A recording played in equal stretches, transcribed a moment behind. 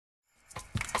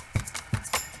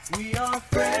We are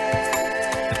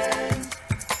friends,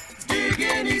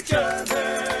 digging each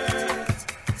other,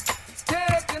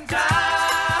 taking time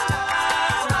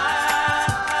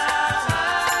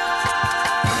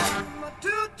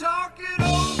to talk it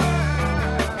over.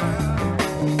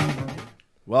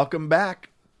 Welcome back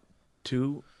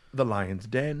to the Lion's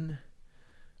Den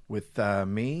with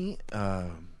me,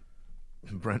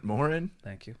 Brent Morin.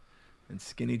 Thank you. And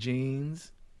Skinny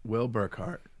Jeans, Will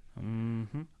Burkhart.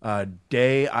 Mm-hmm.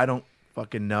 Day I don't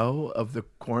fucking know of the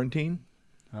quarantine.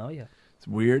 Oh, yeah. It's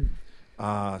weird.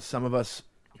 Some of us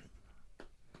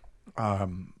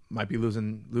might be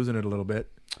losing it a little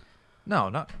bit. No,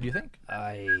 not. Do you think?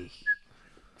 I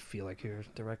feel like you're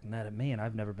directing that at me, and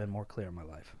I've never been more clear in my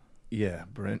life. Yeah,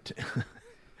 Brent.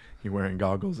 You're wearing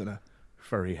goggles and a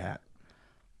furry hat.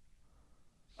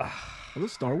 Are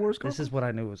those Star Wars goggles? This is what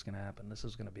I knew was going to happen. This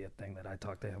is going to be a thing that I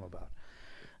talked to him about.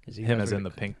 Him as in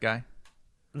the pink guy?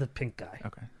 The pink guy.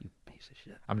 Okay. You piece of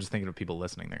shit. I'm just thinking of people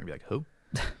listening. They're going to be like, who?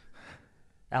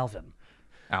 Alvin.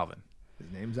 Alvin.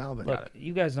 His name's Alvin. Look,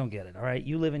 you guys don't get it, all right?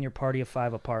 You live in your party of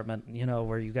 5 apartment,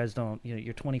 where you guys don't,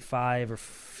 you're 25 or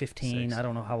 15. 6. I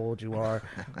don't know how old you are.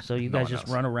 So you No guys one just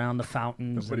knows. run around the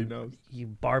fountains. Nobody and knows. You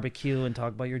barbecue and talk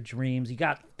about your dreams. You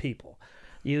got people.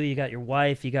 You got your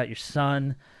wife. You got your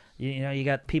son. You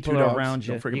got people 2 dogs. around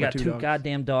you. Don't forget You got my 2 2 dogs.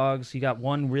 goddamn dogs. You got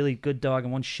one really good dog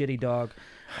and one shitty dog.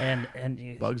 And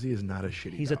Bugsy is not a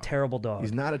shitty he's dog. a terrible dog.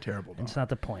 He's not a terrible dog. It's not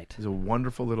the point. He's a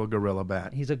wonderful little gorilla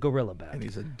bat. He's a gorilla bat. And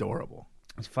he's adorable.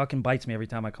 He fucking bites me every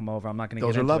time I come over. I'm not going to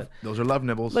Those get are into love. it. Those are love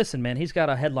nibbles. Listen, man, he's got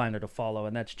a headliner to follow,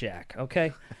 and that's Jack,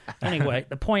 okay? Anyway,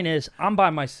 the point is, I'm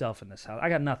by myself in this house. I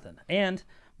got nothing. And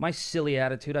my silly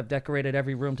attitude, I've decorated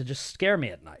every room to just scare me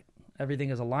at night. Everything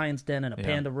is a lion's den and a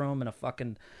panda room and a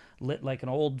fucking lit like an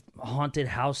old haunted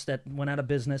house that went out of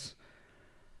business.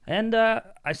 And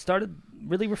I started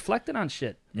really reflecting on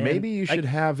shit. And Maybe you should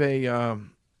have a.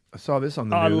 I saw this on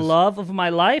the a news. love of my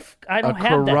life? I don't a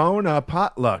have that. Corona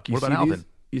potluck. You What see about these- Alvin?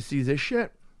 You see this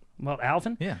shit? Well,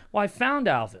 Alvin? Yeah. Well, I found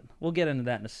Alvin. We'll get into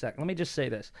that in a second. Let me just say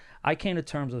this. I came to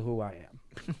terms with who I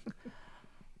am.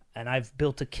 And I've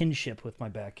built a kinship with my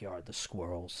backyard. The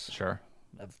squirrels Sure.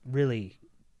 have really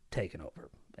taken over.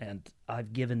 And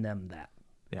I've given them that.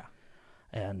 Yeah.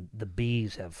 And the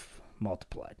bees have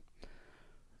multiplied.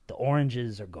 The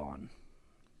oranges are gone.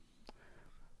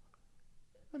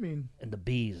 I mean, And the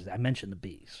bees, I mentioned the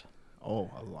bees. a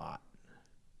lot.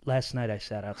 Last night I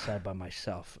sat outside by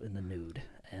myself in the nude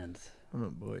and Oh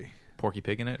boy. Porky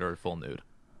Pig in it or full nude?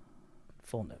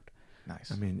 full nude.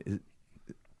 Nice. I mean, is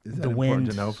that The important wind,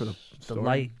 to know for the the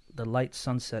story? light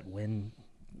sunset wind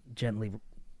gently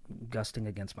gusting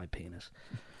against my penis.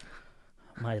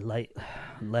 My light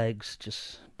legs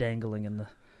just dangling in the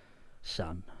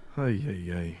sun. Ay,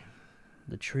 ay, ay.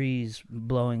 The trees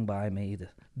blowing by me, the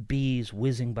bees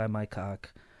whizzing by my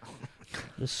cock,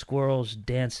 the squirrels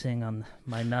dancing on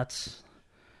my nuts.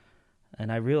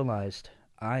 And I realized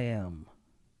I am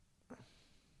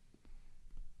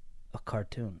a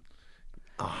cartoon.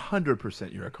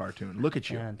 100% you're a cartoon. Look at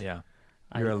you. And yeah.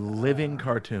 You're a living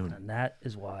cartoon. And that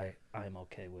is why I'm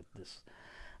okay with this.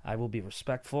 I will be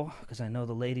respectful because I know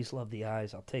the ladies love the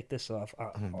eyes. I'll take this off.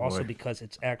 Also boy. because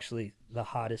it's actually the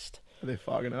hottest. Are they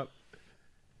fogging up?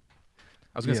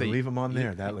 I was going to Yeah, say, leave 'em on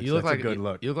there. That looks- that's a good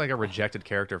look. You look like a rejected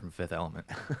character from Fifth Element.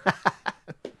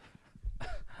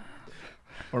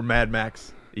 Or Mad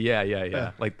Max?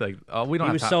 Yeah. Like oh, we don't. He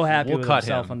have was time. so happy We'll with cut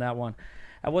himself him. on that one.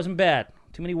 That wasn't bad.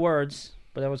 Too many words,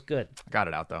 but that was good. Got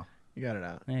it out though. You got it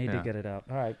out. Yeah, he Yeah. did get it out.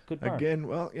 All right, good burn. Again,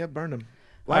 well, yeah, burned him.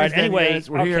 All right, Lion's Den, anyway, guys,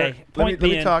 we're okay, here. Let point me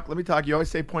being- talk. Let me talk. You always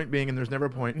say point being, and there's never a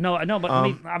point. No, but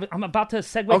I'm about to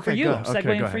segue for Okay, you. go. I'm Okay,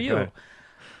 segueing go for ahead, you. go ahead.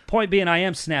 Point being, I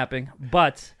am snapping,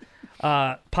 but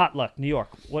potluck, New York.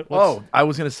 What's, Oh, I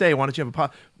was gonna say, why don't you have a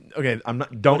pot? Okay, I'm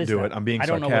not. Don't is do that? it. I'm being I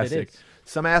don't know what it sarcastic. is.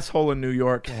 Some asshole in New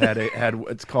York had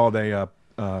it's called a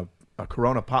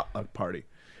Corona potluck party.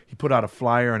 He put out a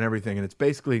flyer and everything, and it's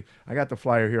basically. I got the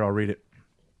flyer here. I'll read it.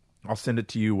 I'll send it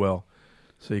to you, Will,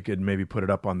 so you could maybe put it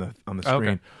up on the screen.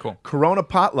 Okay, cool. Corona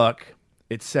potluck.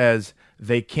 It says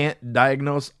they can't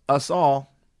diagnose us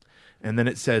all, and then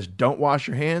it says don't wash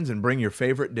your hands and bring your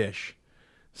favorite dish.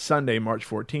 Sunday, March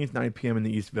 14th, 9 p.m. in the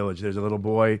East Village. There's a little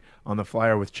boy on the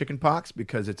flyer with chicken pox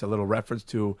because it's a little reference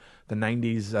to the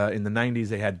 90s. In the 90s,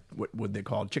 they had what they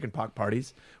called chicken pox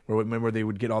parties, where remember they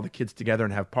would get all the kids together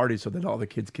and have parties so that all the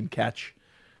kids can catch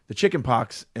the chicken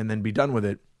pox and then be done with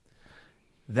it.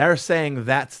 They're saying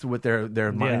that's what their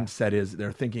mindset is,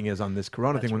 their thinking is on this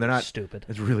corona thing when they're really not stupid.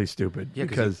 It's really stupid Yeah,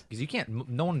 because you can't.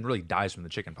 No one really dies from the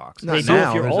chicken pox. Not They do now.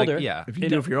 if you're There's like- older. yeah. if you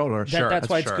do if you're older, Sure. That's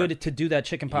why it's sure. good to do that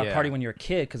chicken pot Yeah. party when you're a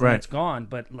kid because Right. then it's gone.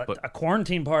 But a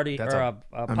quarantine party That's or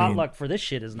a potluck for this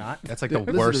shit is not. That's like the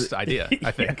Listen to worst the- idea,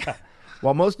 I think.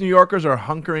 while most New Yorkers are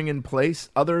hunkering in place,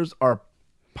 others are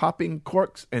popping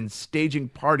corks and staging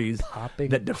parties Popping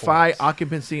that defy corks.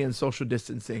 occupancy and social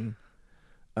distancing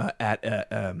at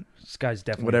This guy's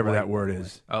definitely whatever white, that word by the way.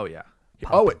 is. Oh yeah.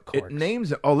 Oh, it corks.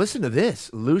 names it. Oh, listen to this.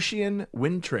 Lucian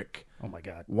Wintrick, Oh my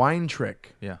god. Wine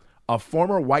Trick, Yeah. a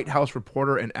former White House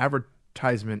reporter and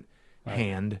advertisement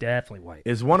hand, Definitely white.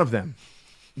 is one of them.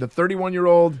 The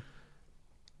 31-year-old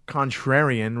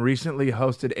contrarian recently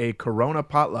hosted a Corona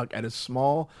potluck at a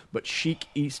small but chic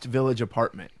East Village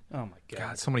apartment. Oh my god.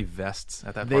 God, so many vests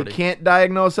at that They party. can't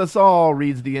diagnose us all,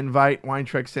 reads the invite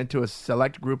Weintrek sent to a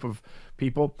select group of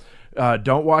people.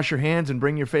 Don't wash your hands and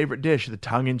bring your favorite dish. The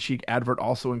tongue-in-cheek advert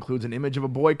also includes an image of a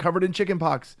boy covered in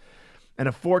chickenpox and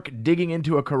a fork digging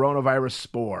into a coronavirus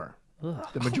spore.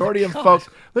 The majority of folks,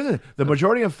 listen, the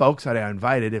majority of folks that I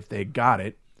invited, if they got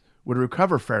it, would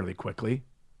recover fairly quickly.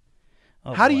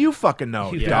 How do you fucking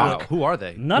know, You Yeah. Doc? Who are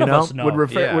they? None of us know.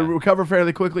 Would Yeah. recover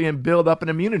fairly quickly and build up an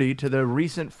immunity to the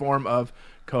recent form of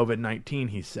COVID-19,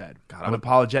 he said.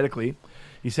 Unapologetically,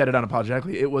 he said it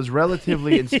unapologetically. It was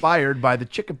relatively inspired by the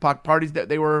chickenpox parties that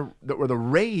were the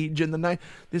rage in the night.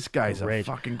 This guy's a rage.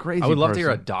 fucking crazy I would love to hear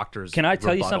a person. doctor's. Can I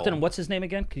tell you rebuttal. something? What's his name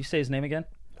again? Can you say his name again?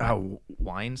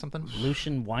 Wine something?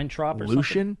 Lucian Weintraub or something?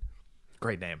 Lucian?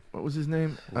 Great name. What was his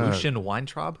name? Lucian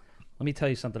Weintraub. Let me tell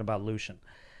you something about Lucian.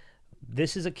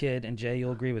 This is a kid, and Jay,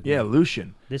 you'll agree with me. Yeah,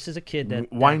 Lucian. This is a kid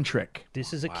that Wine Trick.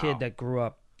 This is a kid that grew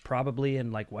up probably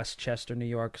in like Westchester, New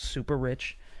York, super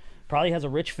rich. Probably has a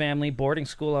rich family, boarding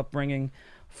school upbringing,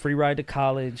 free ride to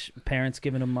college, parents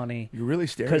giving him money. You're really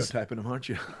stereotyping him, aren't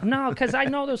you? No, because I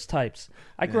know those types.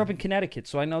 I grew up in Connecticut,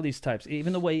 so I know these types.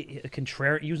 Even the way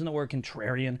using the word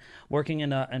contrarian, working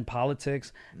in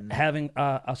politics, having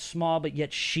a small but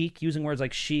yet chic, using words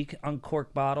like chic,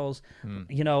 uncorked bottles,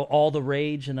 all the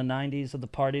rage in the 90s of the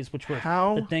parties, which were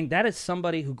How? the thing. That is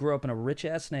somebody who grew up in a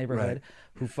rich-ass neighborhood, Right.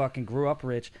 who fucking grew up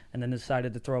rich, and then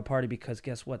decided to throw a party because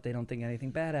guess what? They don't think anything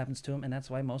bad happens to them, and that's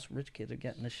why most rich kids are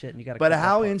getting this shit, and you got to But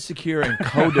how insecure and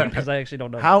Because codependent? I actually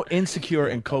don't know. How insecure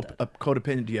and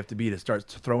codependent do you have to be to start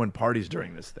throwing parties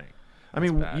during this thing? I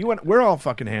mean, bad. we're all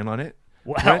fucking handling it.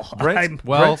 Well, Brent's-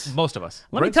 Well, Brent's- most of us.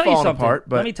 Let Brent's me tell you falling something. apart,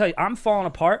 but- Let me tell you, I'm falling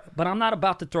apart, but I'm not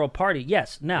about to throw a party.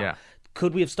 Yes. Now, Yeah.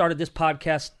 could we have started this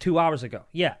podcast 2 hours ago?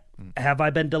 Yeah. Have I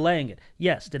been delaying it?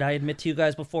 Yes. Did I admit to you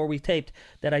guys before we taped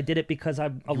that I did it because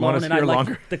I'm want alone us and I here like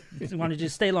longer? wanted you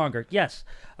to stay longer? Yes.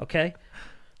 Okay.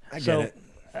 I get So it.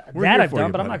 We're that here I've for done,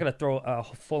 you, but I'm buddy. not going to throw a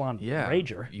full-on Yeah.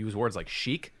 rager. Use words like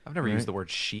chic. I've never used the word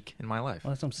chic in my life.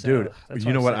 Well, that's what I'm saying. Dude, That's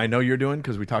you know I'm what saying. I know you're doing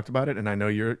because we talked about it, and I know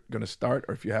you're going to start,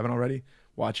 or if you haven't already,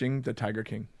 watching the Tiger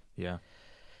King. Yeah.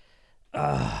 We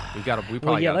probably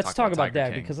Well, yeah, gotta let's talk about Tiger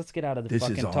that King. because let's get out of the This is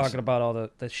fucking awesome. talking about all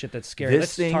the shit that's scary. This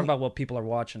Let's thing- talk about what people are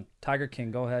watching. Tiger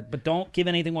King, go ahead, but don't give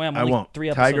anything away. I'm I only won't. 3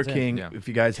 episodes Tiger in. King, Yeah. if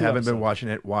you guys 2 haven't been episodes. watching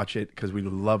it, watch it because we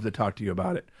would love to talk to you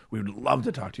about it. We would love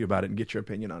to talk to you about it and get your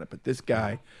opinion on it. But this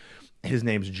guy, his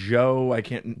name's Joe.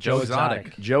 Joe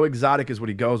Exotic. Joe Exotic is what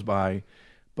he goes by,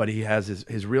 but he has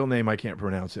his real name. I can't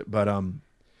pronounce it, but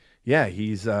yeah,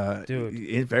 he's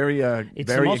Dude. very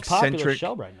It's very the most popular eccentric,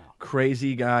 show right now.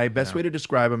 crazy guy. Best way to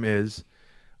describe him is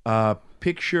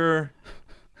picture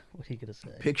What are you gonna say?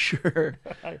 picture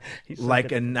He's so like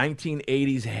good. a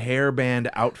 1980s hairband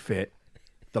outfit,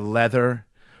 the leather,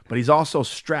 but he's also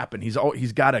strapping. He's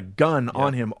got a gun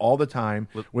on him all the time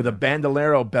with a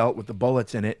bandolero belt with the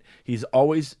bullets in it. He's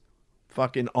always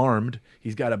fucking armed.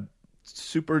 He's got a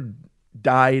super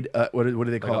dyed what do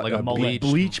they call Like it? a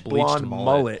bleach blonde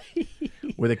mullet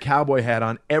with a cowboy hat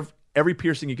on. Every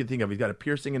piercing you can think of. He's got a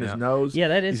piercing in his nose. Yeah,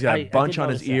 that is- He's got I a bunch did on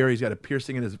his notice that. ear. He's got a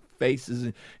piercing in his face,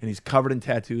 and he's covered in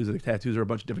tattoos. The tattoos are a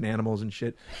bunch of different animals and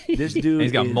shit. This dude, And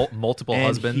he's got is- multiple and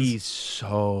husbands. He's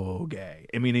so gay.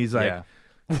 I mean, he's like Yeah.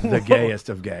 the gayest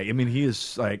of gay. I mean, he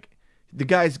is like the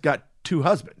guy's got 2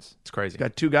 husbands. It's crazy. He's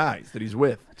got 2 guys that he's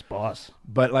with. It's boss.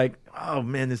 But like, oh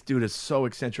man, this dude is so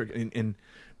eccentric.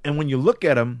 And when you look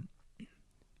at him,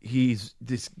 he's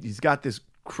got this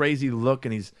crazy look,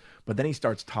 but then he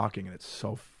starts talking, and it's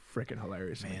so freaking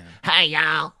hilarious. Man. Hey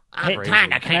y'all, I'm Hey,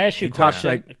 Tiger can I ask you a talks question?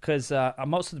 like- Because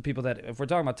most of the people that, if we're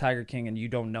talking about Tiger King and you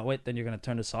don't know it, then you're going to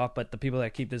turn this off. But the people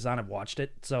that keep this on have watched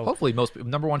it. So Hopefully, most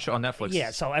number one show on Netflix.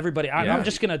 yeah, so everybody, I'm Yeah.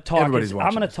 just going to talk. Everybody's I'm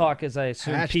watching going to this. talk as I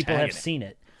assume people Hashtagging have it. seen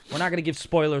it. We're not going to give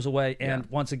spoilers away. And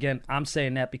once again, I'm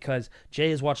saying that because Jay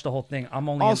has watched the whole thing. I'm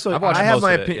only Also, I've watched I have most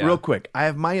my of it, opinion. yeah. Real quick, I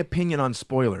have my opinion on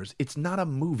spoilers. It's not a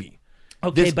movie.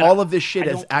 okay, but all of this shit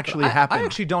I has don't- actually I happened.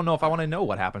 actually don't know if I want to know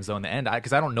what happens though in the end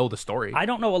because I don't know the story. I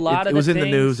don't know a lot of It was the in the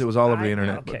things. news. It was all over the I-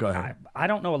 internet, Okay, but go ahead. I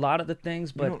don't know a lot of the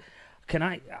things, but can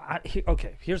I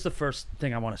okay, here's the first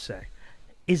thing I want to say.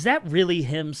 Is that really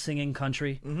him singing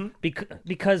country?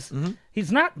 Because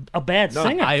he's not a bad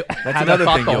singer. I had another a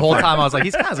thought thing the you'll whole find. time. I was like,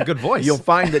 he's has a good voice. You'll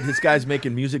find that this guy's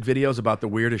making music videos about the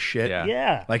weirdest shit. Yeah.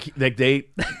 yeah. Like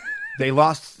they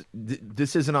lost.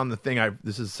 This isn't on the thing.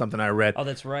 This is something I read. Oh,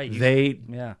 that's right.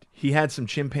 Yeah. He had some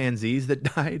chimpanzees that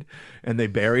died, and they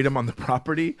buried him on the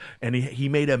property. And he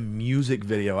made a music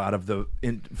video out of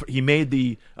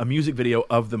a music video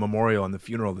of the memorial and the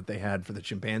funeral that they had for the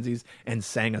chimpanzees, and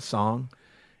sang a song.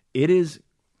 It is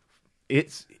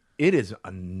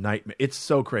a nightmare. It's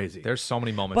so crazy. There's so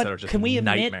many moments But that are just can we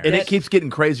admit nightmares. And that- it keeps getting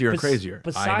crazier and Bes- crazier.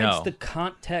 Besides know. the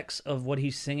context of what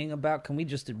he's singing about, can we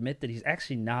just admit that he's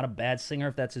actually not a bad singer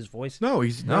if that's his voice? No,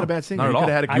 he's not a bad singer. Not at He all. could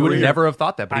have had a I would career. never have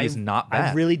thought that, but I- he's not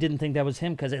bad. I really didn't think that was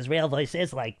him because his real voice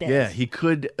is like this. Yeah, he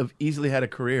could have easily had a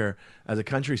career as a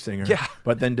country singer. Yeah.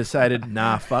 But then decided,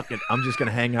 nah, fuck it. I'm just going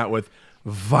to hang out with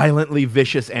violently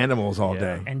vicious animals all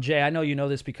day. And Jay, I know you know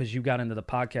this because you got into the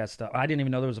podcast stuff. I didn't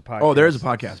even know there was a podcast. Oh, there is a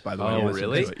podcast, by the way. Oh, I listened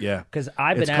really? to it, yeah. Because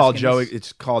I've been It's called asking Joe. this-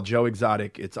 It's called Joe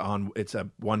Exotic. It's a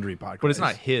Wondery podcast. But it's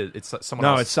not his. It's someone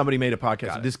No, else. it's somebody made a podcast.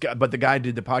 Got it. This guy, but the guy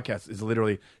did the podcast is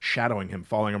literally shadowing him,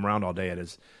 following him around all day at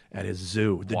his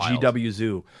zoo, the Wild. GW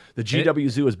Zoo. The GW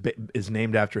Zoo is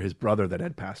named after his brother that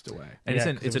had passed away. And Yeah,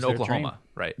 'cause it's it in was their Oklahoma, dream.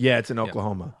 right? Yeah, it's in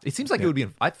Oklahoma. It seems like it would be.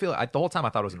 I feel the whole time I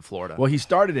thought it was in Florida. Well, he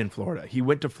started in Florida. He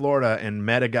went to Florida and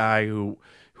met a guy who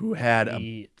had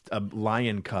a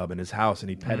lion cub in his house, and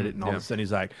he petted it, and all of a sudden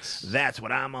he's like, "That's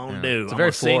what I'm gonna do. It's I'm very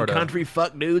gonna sing Florida. country,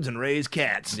 fuck dudes, and raise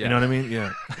cats." You Yeah. know what I mean?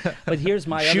 Yeah. But here's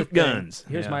my Shoot other thing. guns.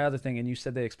 Here's Yeah. my other thing, and you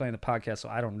said they explained the podcast, so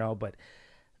I don't know. But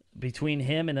between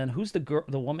him and then who's the girl,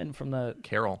 the woman from the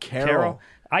Carol. Carol.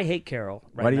 I hate Carol.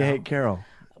 Right Why do you now. hate Carol?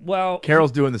 Well,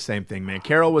 Carol's doing the same thing, man.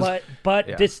 Carol was. But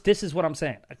Yeah. this is what I'm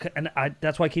saying, and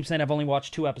that's why I keep saying I've only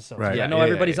watched 2 episodes. Right. I know Yeah,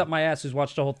 everybody's yeah. up my ass who's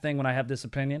watched the whole thing when I have this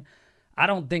opinion. I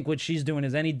don't think what she's doing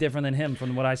is any different than him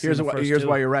from what I see. Here's in the why, first here's 2.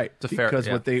 why you're right. It's a fair- because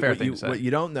yeah, what fair thing to say. what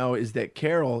you don't know is that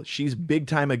Carol, she's big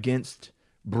time against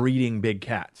breeding big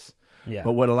cats. Yeah.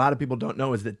 But what a lot of people don't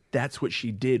know is that that's what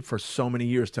she did for so many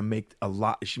years to make a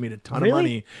lot. She made a ton Really? of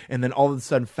money, and then all of a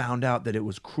sudden found out that it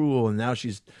was cruel, and now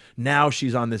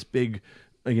she's on this big,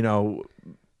 you know,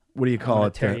 what do you call gonna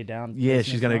it? tear you down Yeah,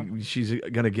 business she's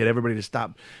gonna get everybody to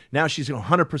stop. Now she's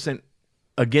 100%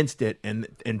 against it, and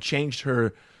changed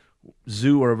her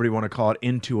zoo, or whatever you want to call it,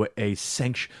 into a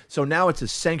sanctuary. So now it's a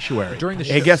sanctuary. During the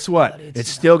Hey, show- guess what? It's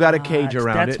still got a cage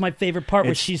around That's it. my favorite part,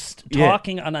 where It's- she's yeah.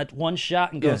 talking on that one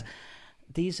shot and goes, Yeah.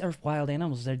 "These are wild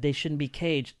animals. They shouldn't be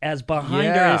caged." As behind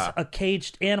her Yeah. is a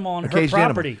caged animal on her Caged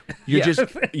animal. property.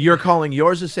 You're calling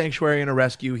yours a sanctuary and a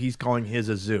rescue. He's calling his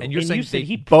a zoo. And you're And saying you said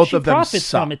they- both she of them profits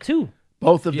suck. from it too.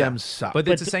 Both of Yeah. them suck. But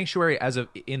it's a sanctuary as of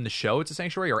in the show. It's a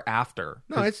sanctuary or after.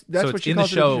 No, 'Cause- that's so what it's she in the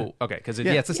calls it in the show. show. Okay, because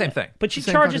Yeah. it's the same thing. But she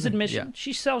Same charges fucking thing. admission. Yeah.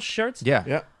 She sells shirts. Yeah,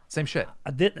 Yeah. same shit.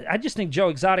 I just think Joe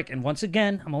Exotic, and once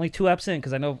again, I'm only 2 eps in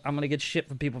because I know I'm going to get shit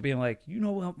from people being like, you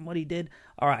know what he did?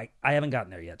 All right, I haven't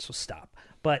gotten there yet, so stop.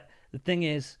 But the thing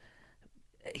is,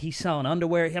 he's selling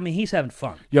underwear. I mean, he's having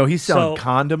fun. Yo, he's selling So-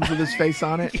 condoms with his face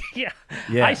on it. Yeah.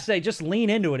 Yeah. I say just lean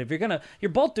into it. If you're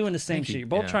both doing the same shit. You're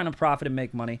both yeah. trying to profit and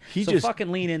make money. He so just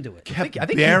fucking lean into it. Kept I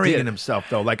think he burying did. himself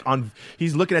though. Like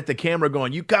he's looking at the camera,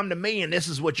 going, "You come to me, and this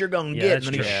is what you're gonna Yeah, get." that's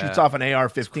And then he true. shoots off an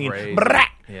AR-15. crazy. Brrrah!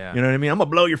 Yeah. You know what I mean? I'm gonna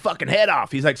blow your fucking head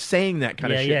off. He's like saying that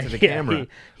kind of Yeah, shit yeah, to the yeah. camera.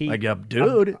 He- like, yeah,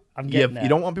 dude, I'm you, getting that. you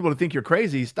don't want people to think you're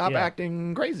crazy. Stop Yeah.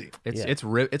 acting crazy. It's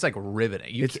Yeah. it's like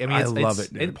riveting. I love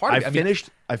it. Dude. And part of it,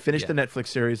 I finished yeah. the Netflix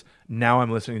series. Now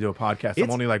I'm listening to a podcast. I'm It's-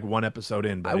 only like 1 episode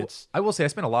in, but it's I will say I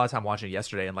spent a lot of time watching it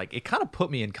yesterday, and like it kind of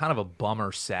put me in kind of a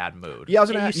bummer, sad mood. yeah. I was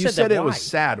Yeah, gonna. you ask- You said said that. it was Why?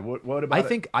 sad. What about? I it?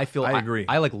 think I feel I agree.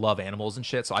 I like love animals and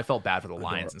shit, so I felt bad for the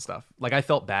lions and stuff. Like I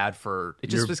felt bad for it.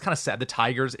 Just was kind of sad. The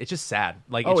tigers, it's just sad.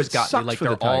 Like Oh, it just it got sucks like for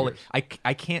they're the all. tigers.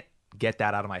 I can't get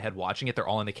that out of my head watching it. They're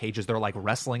all in the cages. They're like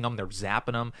wrestling them. They're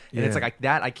zapping them, and it's Yeah. like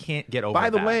that. I can't get over. By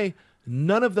the that. way,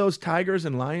 none of those tigers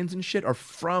and lions and shit are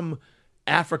from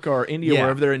Africa or India, Yeah.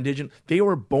 wherever they're indigenous. They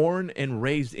were born and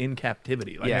raised in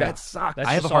captivity. Like Yeah. that sucks. That's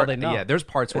I have just a all hard. they know. Yeah, there's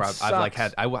parts where It I've like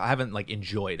sucks. had I haven't like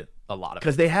enjoyed a lot of it.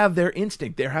 Because they have their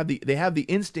instinct. They have the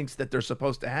instincts that they're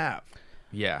supposed to have.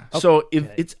 Yeah. So if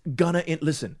it's gonna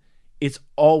listen, it's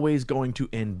always going to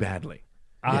end badly.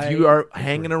 If you are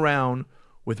hanging around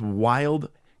with wild,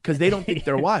 because they don't think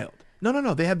they're wild.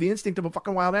 No. They have the instinct of a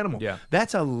fucking wild animal. Yeah.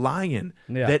 That's a lion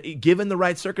Yeah. that, given the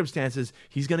right circumstances,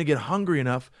 he's going to get hungry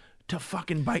enough to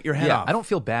fucking bite your head off. I don't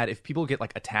feel bad if people get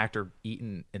like attacked or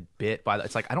eaten and bit by that.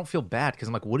 It's like I don't feel bad because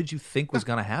I'm like, what did you think was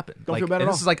gonna happen? Don't like, feel bad at and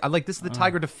all. This is like this is the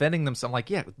tiger defending themselves. I'm like,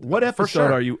 yeah. What for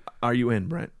episode sure. are you in,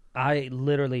 Brent? I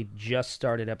literally just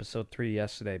started episode 3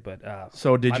 yesterday, but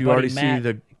So did my you buddy already see Matt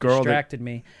the girl that- distracted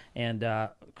me? And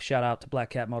shout out to Black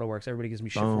Cat Motorworks. Everybody gives me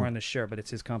shit for wearing this shirt, but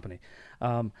it's his company.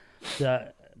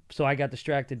 So I got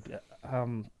distracted.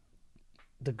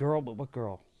 The girl, but what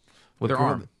girl? with their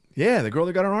arm? Yeah, the girl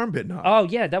that got her arm bitten off. Oh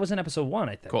yeah, that was in episode 1,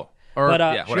 I think. Cool. Or But,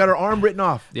 yeah, She got her arm written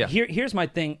off. Yeah. Here's my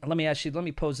thing. Let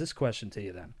me pose this question to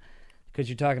you then, because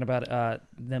you're talking about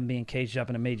them being caged up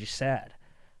and it made you sad.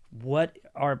 What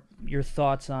are your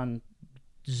thoughts on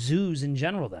zoos in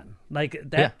general then? Like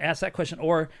that. Yeah. Ask that question,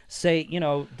 or say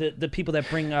the people that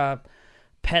bring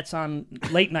pets on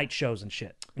late night shows and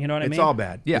shit. You know what I It's mean? all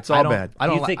bad. Yeah, It's all bad. I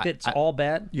don't. You think it's all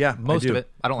bad? Yeah, Most I do. of it.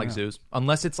 I don't like zoos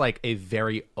unless it's like a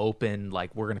very open,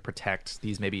 like we're going to protect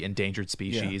these maybe endangered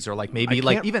species, or like maybe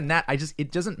like can't- even that.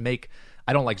 It doesn't make.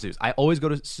 I don't like zoos. I always go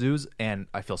to zoos and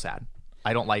I feel sad.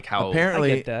 I don't like how.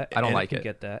 Apparently, I get that. I don't And like I it. can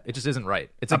get that. It just isn't right.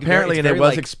 It's Apparently, it's and it very, was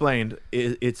like, explained.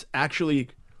 It's actually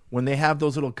when they have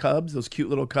those little cubs, those cute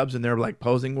little cubs, and they're like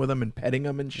posing with them and petting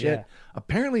them and shit. Yeah.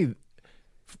 Apparently,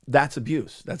 that's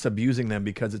abuse. That's abusing them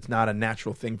because it's not a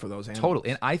natural thing for those animals. Totally,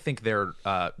 and I think they're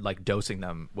like dosing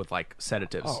them with like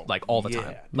sedatives, Oh, like all the yeah.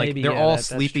 time. Like Maybe, they're yeah, all that's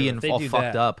sleepy true. and They all do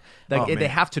fucked that. up. Like Oh, they man.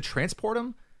 have to transport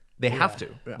them. They have to.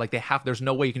 Yeah. Like they have. There's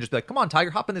no way you can just be like, "Come on, tiger,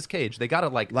 hop in this cage." They gotta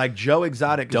Like Joe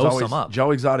Exotic is Dose always, them up.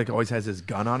 Joe Exotic always has his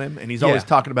gun on him, and he's Yeah. always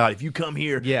talking about if you come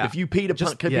here, Yeah. if you Peter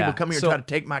Just- people yeah. come here So- and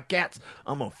try to take my cats,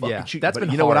 I'm gonna fucking Yeah. shoot. That's But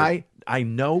been you know what hard. I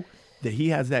know that he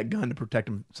has that gun to protect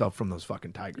himself from those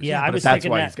fucking tigers. Yeah, I But was that's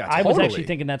thinking why that. he's got I was totally. actually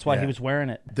thinking that's why Yeah. he was wearing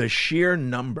it. The sheer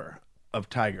number of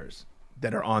tigers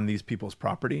that are on these people's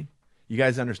property. You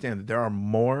guys understand that there are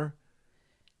more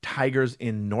tigers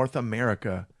in North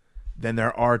America than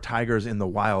there are tigers in the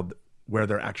wild where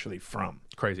they're actually from.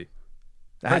 crazy.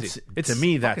 That's Crazy. to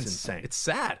me that's fucking- insane. It's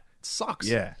sad. It sucks.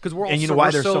 Yeah, because we're all and you know so, why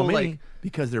we're there's so many? like,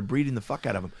 Because they're breeding the fuck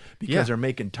out of them. Because Yeah. they're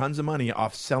making tons of money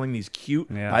off selling these cute,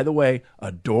 Yeah. by the way,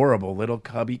 adorable little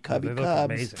cubby They look cubs.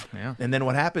 amazing. Yeah. And then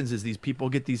what happens is these people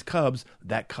get these cubs.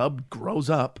 That cub grows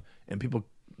up, and people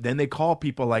then they call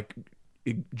people like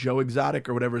Joe Exotic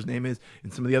or whatever his name is,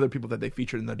 and some of the other people that they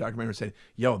featured in the documentary say,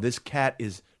 "Yo, this cat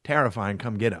is terrifying.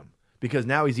 Come get him because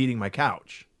now he's eating my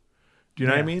couch." Do you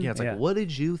know what I mean? Yeah, it's like, Yeah. what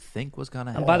did you think was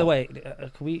gonna happen? And by the way,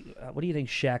 what do you think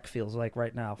Shaq feels like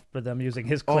right now for them using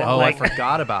his clip? oh, like, I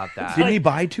forgot about that. Didn't he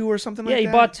buy two or something yeah, like he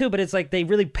that? bought 2, but it's like they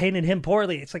really painted him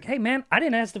poorly. It's like, hey man, I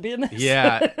didn't ask to be in this.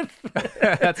 Yeah,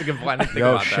 that's a good point. I didn't think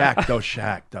Yo, about that.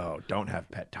 Shaq, though, don't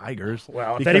have pet tigers.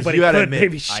 Well, if Because anybody you gotta could, admit,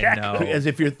 maybe Shaq. know. could. as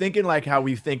if you're thinking like how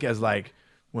we think as like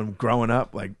when growing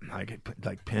up, like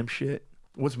pimp shit.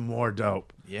 What's more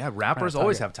dope Yeah, rappers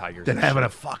always have tigers. than and having a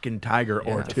shit. fucking tiger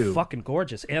or They're two? fucking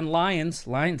gorgeous. And lions,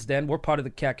 Den. We're part of the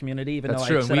cat community, even That's though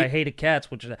true, I and said we- I hated cats,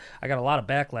 which I got a lot of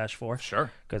backlash for. Sure.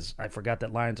 Because I forgot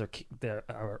that lions are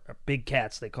big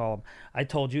cats. They call them. I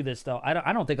told you this though. I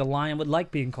don't think a lion would like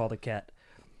being called a cat.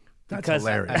 That's because-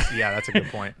 hilarious. Yeah, that's a good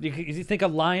point. You think a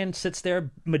lion sits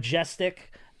there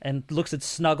majestic and looks at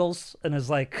Snuggles and is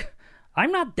like,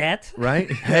 "I'm not that."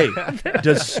 Right? Hey,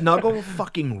 does Snuggle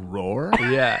fucking roar?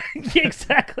 Yeah, Yeah,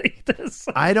 exactly. This-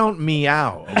 I don't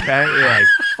meow, okay? I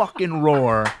fucking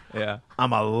roar. yeah.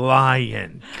 I'm a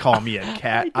lion. Call me a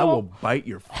cat. I will don't- bite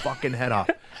your fucking head off.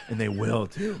 And they will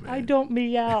too, man. I don't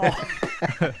meow.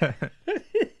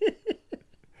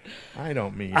 I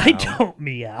don't meow. I don't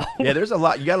meow. Yeah, there's a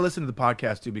lot. You got to listen to the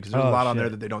podcast too because there's a Oh, lot on shit. there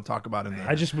that they don't talk about in there.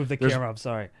 I just moved the There's- camera. I'm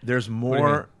sorry. There's do you mean?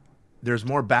 more. There's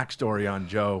more backstory on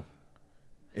Joe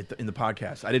in the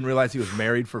podcast. I didn't realize he was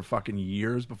married for fucking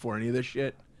years before any of this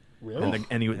shit. Really?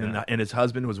 And his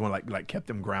husband was one like kept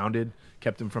him grounded,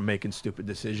 kept him from making stupid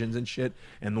decisions and shit.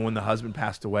 And when the husband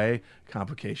passed away,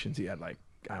 complications. He had like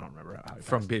I don't remember how he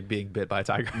From passed. being bit by a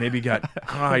tiger. Maybe he got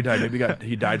he died. Maybe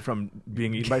he died from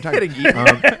being eaten by a tiger. Getting eaten.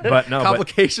 But no, but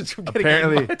Complications from getting eaten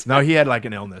apparently by a tiger. no, he had like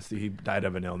an illness. He died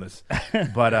of an illness.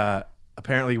 But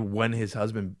apparently when his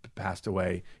husband passed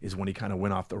away is when he kind of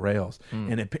went off the rails.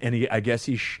 And I guess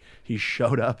he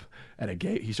showed up at a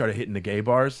gay. He started hitting the gay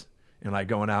bars and like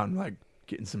going out and like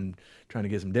trying to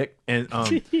get some dick. And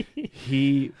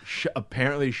he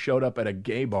apparently showed up at a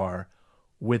gay bar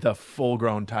with a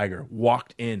full-grown tiger.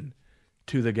 Walked in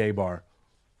to the gay bar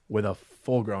with a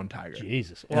full-grown tiger.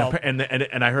 Jesus. And, Well,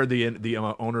 and I heard the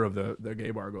owner of the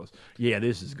gay bar goes, "Yeah,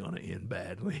 this is gonna end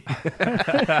badly."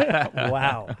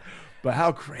 wow. But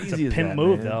how crazy It's a is pimp that,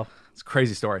 move, man? though. It's a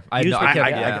crazy story. Used to I kill-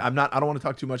 don't want to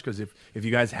talk too much because if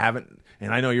you guys haven't,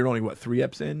 and I know you're only 3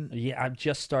 eps in. Yeah, I've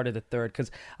just started the third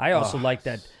because I also like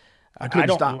that. I couldn't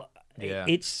don't, stop. Yeah.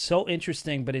 It's so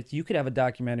interesting, but you could have a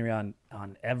documentary on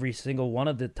every single one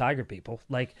of the Tiger people,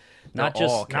 like not They're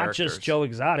all just characters. Joe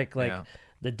Exotic, like Yeah.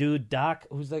 the dude Doc,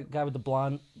 who's the guy with the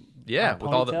blonde. Yeah,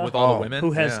 with all the ponytail? women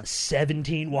who has yeah.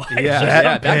 17 wives.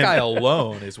 That guy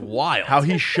alone is wild. How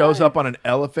he shows up on an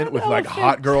elephant with like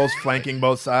hot girls flanking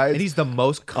both sides. And he's the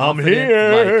most confident,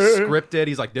 here. like scripted.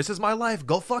 He's like, "This is my life.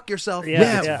 Go fuck yourself."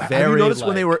 Yeah. Have very. you noticed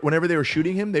like, whenever they were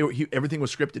shooting him, everything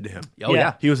was scripted to him. Oh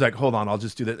yeah. He was like, "Hold on, I'll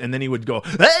just do that," and then he would go,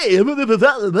 "Hey!" Even Did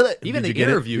the you get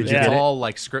it? interviews, Did you it's get it? all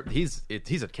like script. He's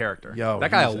a character. Yo, that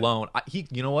guy he's alone.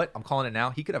 You know what? I'm calling it now.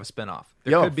 He could have a spinoff.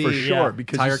 There Yo, could be for sure,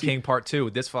 because Tiger you see- King Part 2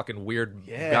 with this fucking weird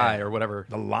guy or whatever.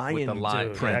 The lion, with the lion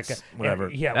dude. Prince, That guy- whatever.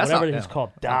 Yeah, That's whatever not- it's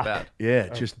called, Not Doc. bad. Yeah,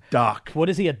 just Doc. What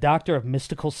is he? A doctor of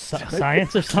mystical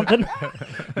science or something?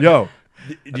 Yo,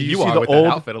 did you You see are the with old?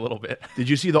 that outfit a little bit. Did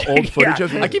you see the old footage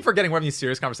of him? I keep forgetting we're having these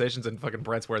serious conversations and fucking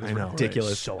Brent's wearing this I know, right?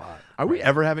 ridiculous. So hot. Are we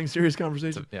ever having serious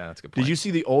conversations? Yeah, that's a good point. Did you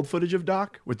see the old footage of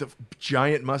Doc with the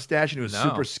giant mustache and he was No.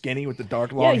 super skinny with the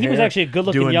dark long hair? he was actually a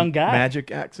good-looking doing young guy.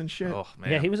 Magic acts and shit. Oh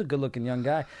man. Yeah, he was a good-looking young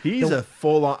guy. He's a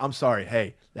full on. I'm sorry.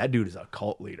 Hey, that dude is a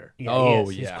cult leader. Yeah, Oh, he is.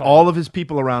 He's yeah. called- All of his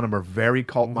people around him are very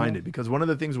cult minded because one of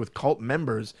the things with cult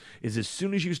members is as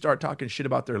soon as you start talking shit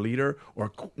about their leader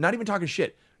or not even talking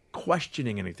shit,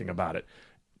 questioning anything about it,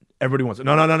 everybody wants it.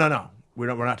 No. We're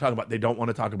not talking about. They don't want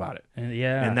to talk about it.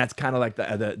 Yeah. And that's kind of like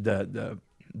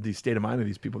the state of mind of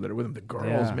these people that are with him. The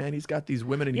girls, Yeah. man, he's got these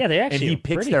women, and Yeah, they and actually he are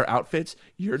picks pretty. their outfits.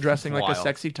 You're dressing like a Wild.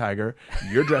 sexy tiger.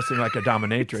 You're dressing like a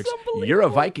dominatrix. You're a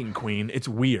Viking queen. It's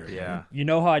weird. Yeah. You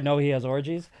know how I know he has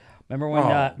orgies? Remember when?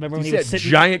 Remember when he he was said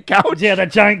sitting? giant couch. Yeah,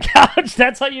 that giant couch.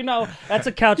 That's how you know. That's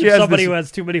a couch He of has somebody this- who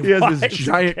has too many He has wives. this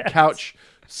giant couch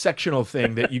sectional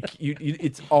thing that you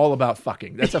it's all about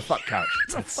fucking. That's a fuck couch.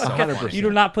 100%. You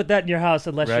do not put that in your house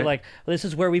unless Right? you're like, this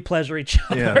is where we pleasure each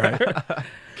other. Yeah, right.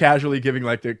 Casually giving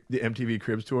like the MTV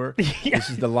Cribs tour. This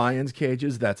is the lions'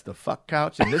 cages. That's the fuck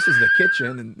couch, and this is the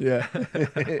kitchen. And yeah,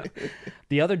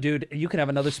 The other dude, you can have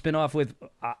another spinoff with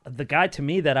the guy to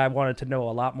me that I wanted to know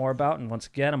a lot more about. And once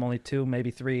again, I'm only 2,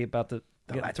 maybe 3 about the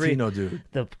Latino dude.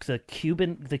 the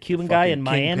Cuban guy in fucking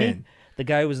Miami. kingpin. The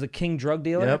guy who was the king drug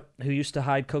dealer Yep. who used to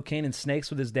hide cocaine and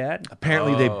snakes with his dad.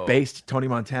 apparently they based Tony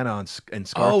Montana on and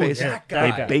Scarface. that They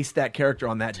guy. based that character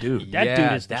on that dude. That Yeah,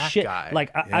 dude is the that shit. guy. Like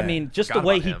I Yeah. mean, just the Forgot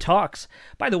way about he him. talks.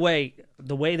 By the way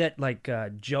that like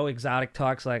Joe Exotic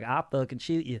talks, like "I'll fucking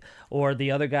shoot you," or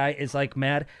the other guy is like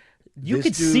mad. You This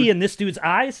could dude- see in this dude's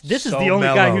eyes, this is So the only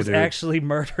guy mellow, who's dude. actually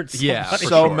murdered somebody. Yeah, for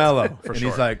So sure. mellow, For and sure.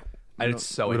 he's like, And it's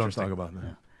so we don't interesting. talk about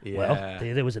that. Yeah. Well,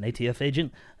 there was an ATF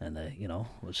agent, and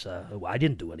was I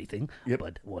didn't do anything, Yep.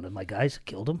 but one of my guys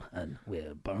killed him, and we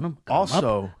burned him. cut him up.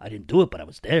 Also- I didn't do it, but I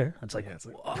was there. It's like,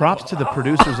 Props to the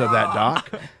producers of that doc.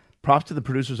 Props to the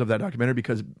producers of that documentary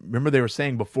because remember they were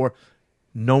saying before,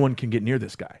 no one can get near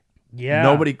this guy. yeah,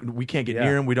 Nobody, we can't get Yeah.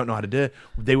 near him. We don't know how to do it.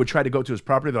 They would try to go to his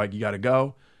property. They're like, you got to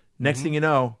go. Next thing you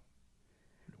know,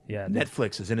 yeah,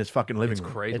 Netflix is in his fucking living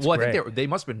room. Crazy. It's Well, I great. think they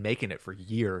must have been making it for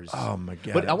years. Oh my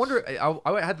god! But I wonder.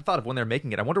 I had the thought of when they're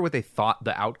making it. I wonder what they thought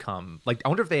the outcome. Like, I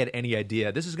wonder if they had any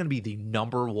idea this is going to be the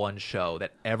 #1 show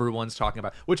that everyone's talking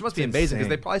about, which must be amazing because insane.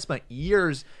 they probably spent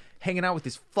years hanging out with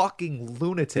this fucking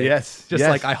lunatic. Yes, just yes.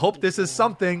 like I hope this is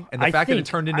something. And the I fact that think- it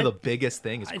turned into I- the biggest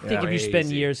thing is I crazy. think if you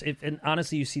spend years, and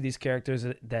honestly, you see these characters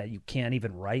that you can't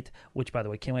even write. Which, by the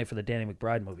way, can't wait for the Danny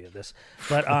McBride movie of this.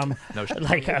 But No shit.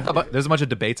 like, There's a bunch of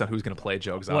debates on who's going to play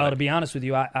Joe Exotic. well, to be honest with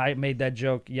you, I made that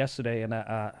joke yesterday in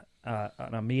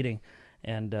a meeting,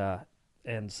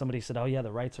 and somebody said, "Oh yeah,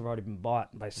 the rights have already been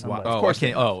bought by somebody of course.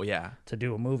 Oh yeah. to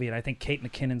do a movie," and I think Kate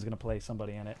McKinnon's going to play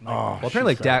somebody in it. And Oh, Well,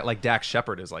 apparently, Dak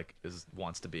Shepard is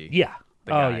wants to be. yeah,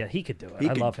 the oh guy. yeah, he could do it. He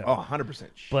I could- love him. Oh, 100%.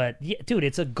 But yeah, dude,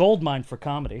 it's a gold mine for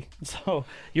comedy. So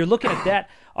you're looking at that.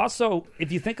 Also,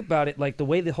 if you think about it, like the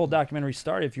way the whole documentary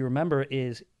started, if you remember,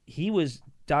 is he was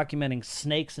documenting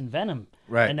snakes and venom.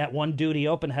 Right. And that one dude he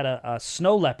opened had a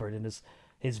snow leopard in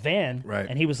his van. Right.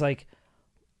 And he was like,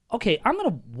 okay,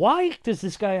 why does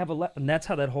this guy have a and that's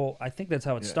how I think that's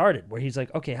how it started, where he's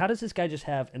like, okay, how does this guy just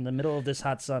have, in the middle of this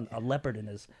hot sun, a leopard in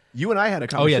his... You and I had a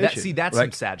Oh yeah. conversation. That's like,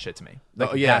 some sad shit to me.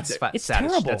 Oh, yeah. It's sad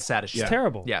terrible. That's sad as shit. It's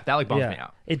terrible. Yeah, that bums me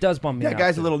out. It does bum me out. that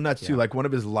guy's a too. little nuts too. Like one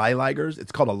of his liligers,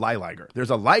 it's called a liger. There's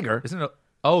a liger, Isn't it?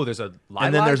 Oh, there's a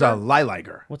and then there's a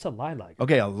liger. What's a lilac?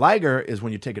 Okay, a liger is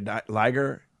when you take a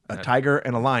liger, a tiger,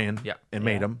 and a lion, Yeah. and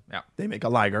made them. Yeah. They make a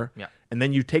liger. Yeah. And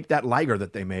then you take that liger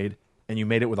that they made, and you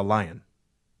made it with a lion.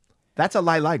 That's a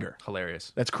liger.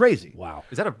 hilarious. That's crazy. Wow.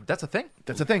 Is that's a thing?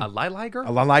 That's a thing. A liger?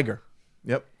 A liger.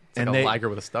 Yep. It's like a Liger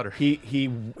with a stutter. He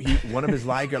one of his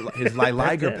Liger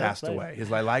passed away. His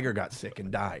Liger got sick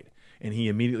and died. And he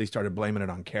immediately started blaming it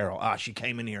on Carol. She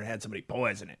came in here and had somebody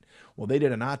poison it. Well, they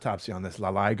did an autopsy on this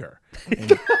Liger.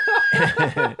 And,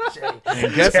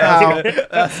 and guess how?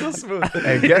 That's so smooth.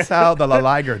 And guess how the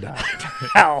Liger died?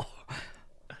 How?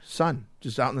 Sun,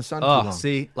 just out in the sun too long.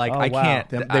 See, like Oh, I wow. can't.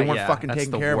 They weren't fucking that's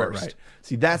taking the care worst. of it right.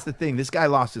 See, that's the thing. This guy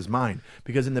lost his mind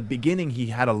because in the beginning he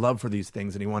had a love for these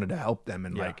things and he wanted to help them.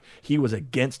 And like he was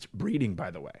against breeding,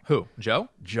 by the way. Who? Joe?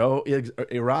 Joe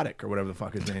Erotic or whatever the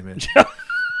fuck his name is.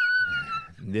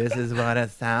 This is what it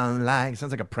sounds like.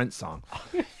 Sounds like a Prince song.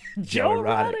 Joe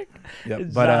Erotic. Yep.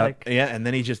 Exotic. But and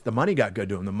then the money got good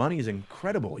to him. The money is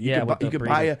incredible. with the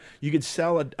breeding. You could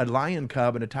sell a lion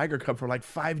cub and a tiger cub for like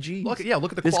 5 G's. Look at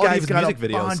the This quality guy's of got his music a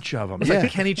videos. bunch of them. It's like a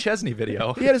Kenny Chesney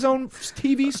video. He had his own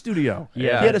TV studio.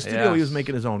 Yeah. He had a studio. Yeah. He was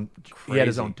making his own. He had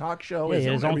his Crazy. own talk show. Yeah, he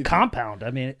had his own everything. compound.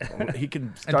 I mean, He can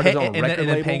And, start his own and record then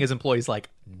label. paying his employees like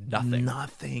nothing.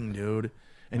 Nothing, dude.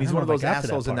 And he's don't one of know those if I got to that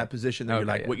assholes in part. that position that you're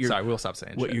like, what you're. Sorry, we'll stop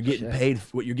saying What shit. you're getting paid.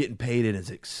 What you're getting paid in is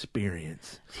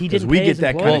experience. He 'Cause didn't we pay get his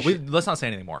that kind employees? of Well, let's not say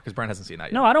anything more because Brent hasn't seen that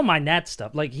yet. no, I don't mind that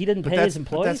stuff. Like he didn't pay his But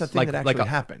employees. that's a thing Like- that actually like a-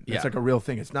 happened. It's yeah. like a real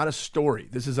thing. It's not a story.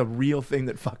 This is a real thing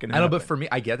that fucking I know, happened. but for me,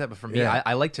 I get that. But for me, Yeah.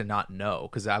 I like to not know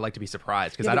because I like to be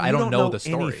surprised because Yeah, but I you don't know the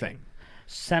story. anything.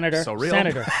 Senator, So real.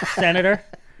 Senator,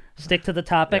 stick to the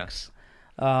topics.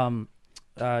 Yeah,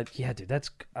 dude, that's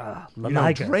You know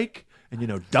Liger. Drake and you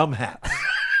know Dumb Hat.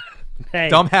 Hey,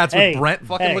 Dumb hats hey, with Brent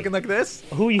fucking hey, looking like this.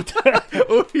 Who you?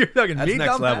 Ooh, you're talking That's me,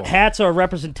 next dumb level. hat? Hats are a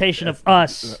representation of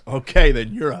us. Okay,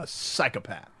 then you're a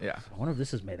psychopath. Yeah. I wonder if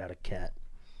this is made out of cat.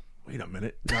 Wait a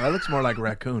minute. No, that looks more like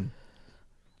raccoon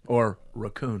or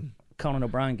raccoon. Conan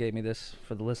O'Brien gave me this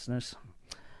for the listeners.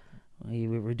 We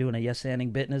were doing a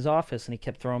yes-anding bit in his office, and he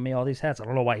kept throwing me all these hats. I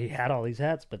don't know why he had all these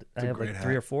hats, but I have like great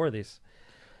 3 hat. or 4 of these.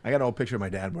 I got an old picture of my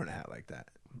dad wearing a hat like that.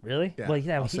 Really? Yeah, Well,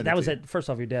 yeah, I'll send that it was to it. First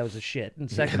off, your dad was a shit,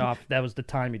 and second off, that was the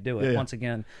time you do it. Yeah. Once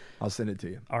again, I'll send it to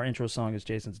you. our intro song is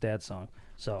Jason's dad's song.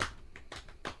 So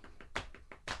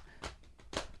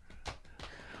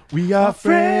We are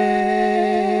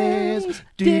friends,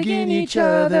 digging each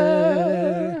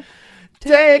other,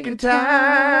 taking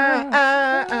time.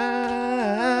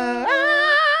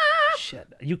 shit,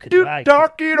 you could To I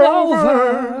talk could- it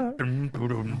over.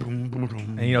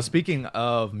 And you know, speaking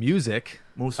of music,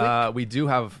 we do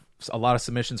have a lot of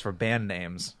submissions for band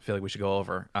names. I feel like we should go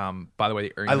over. By the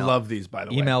way, I love these, by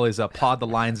the way. Email is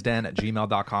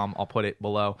podthelionsden@gmail.com. I'll put it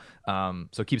below.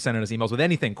 So keep sending us emails with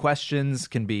anything. Questions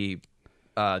can be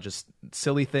just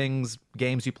silly things,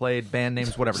 games you played, band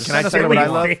names, whatever. Just Can I send us tell you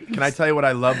whatever what I you love? want. Can I tell you what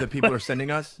I love that people are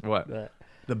sending us? What?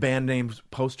 The band names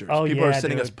posters. Oh, People are yeah,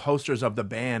 sending dude. us posters of the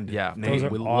band. Yeah, names. Those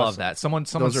are we awesome. love that. Someone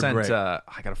Those are sent. great. I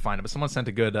gotta find it, but someone sent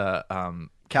a good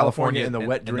California and the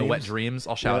Wet and the Wet Dreams. Dreams.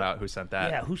 I'll shout Yep. out who sent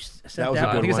that. Yeah, who sent That was a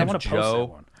that? good Because one. I want to post Joe. that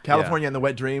one. California and the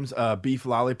Wet Dreams. Beef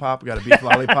lollipop. We got a beef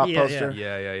lollipop Yeah, poster.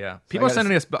 Yeah. People are got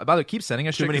sending us. By the way, keep sending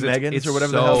us Too shit many 'cause Megans it's or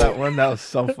whatever so, the hell that one. That was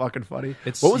so fucking funny.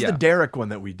 It's- What was yeah. the Derek one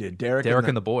that we did? Derek Derek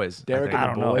and the boys. I Derek think. and I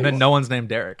the don't know. boys. And then no one's named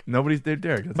Derek. Nobody's named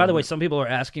Derek. That's By the way, amazing. some people are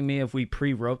asking me if we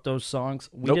pre-wrote those songs.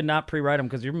 We Nope. did not pre-write them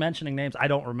because you're mentioning names I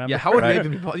don't remember. Yeah, how would Right.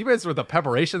 we even? You guys with the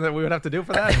preparation that we would have to do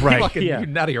for that? Right. Fucking, Yeah.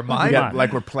 you're out of your we mind. got,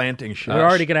 like we're planting shit. We're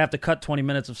already going to have to cut 20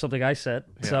 minutes of something I said.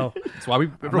 So That's why we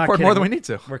I'm not record more kidding. than we need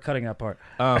to. We're cutting that part.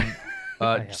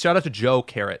 Shout out to Joe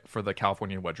Carrot for the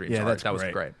California Wet Dreams. Yeah, art. that's that was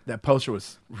great. That poster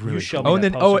was really You showed cool. me Oh, and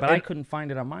that then- poster, oh, but I and- couldn't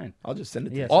find it on mine. I'll just send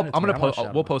it to Yeah, you. send it to I'm me. gonna I wanna post.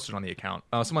 shout We'll him post it on the account.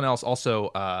 Someone else also.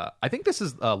 I think this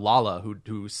is Lala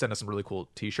who sent us some really cool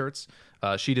T-shirts.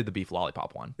 She did the beef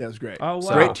lollipop one. That was great. Oh,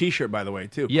 wow. Great T-shirt, by the way,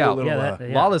 too. Yeah, Cool little, yeah, that-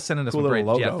 yeah. Lala's sending us Cool some great.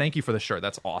 little Yeah, logo. thank you for the shirt.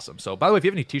 That's awesome. So, by the way, if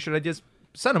you have any T-shirt ideas,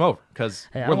 send them over because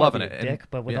Hey, I we're don't wanna loving be it. a And- dick,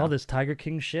 but with yeah. all this Tiger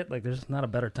King shit, like, there's not a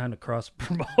better time to cross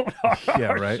promote our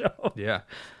Yeah, right. show. Yeah.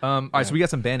 All right, so we got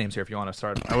some band names here. If you want to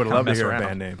start, I would love to mess hear around. a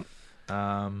band name.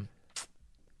 Um,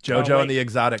 JoJo wait. and the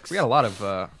Exotics. we got a lot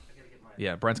of.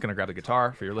 Yeah, Brent's gonna grab the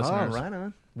guitar for your Oh, listeners. right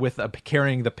on. With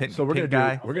carrying the pin. So we're pink gonna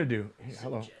guy. do. We're gonna do. Hey,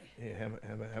 hello. Yeah,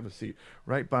 have a seat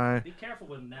right by. Be careful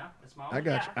with him now. That's my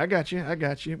I got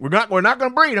you. We're not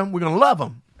gonna breed them. We're gonna love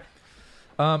them.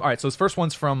 All right, so his first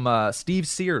one's from Steve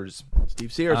Sears.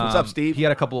 Steve Sears, what's up, Steve? He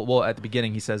had a couple. Well, at the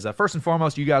beginning, he says, "First and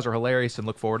foremost, you guys are hilarious and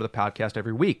look forward to the podcast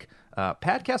every week.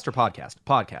 Podcast or podcast?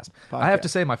 Podcast. I have to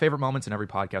say, my favorite moments in every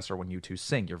podcast are when you two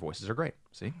sing. Your voices are great.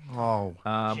 See, Oh,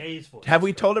 Jay's voice. have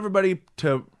we told everybody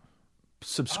to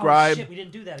subscribe? Oh, shit, we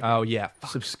didn't do that again. oh yeah,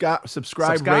 Subscribe,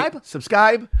 Subscribe?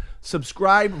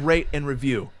 subscribe, rate, and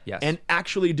review. Yes. And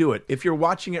actually do it. If you're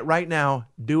watching it right now,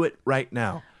 do it right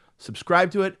now.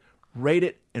 Subscribe to it, rate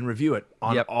it and review it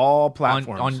on Yep. all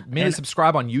platforms. Mainly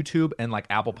subscribe on YouTube and like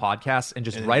Apple Podcasts, and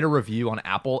just write a review on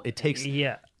Apple. It takes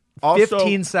Yeah.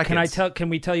 15 seconds. Can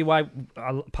we tell you why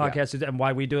our podcast is and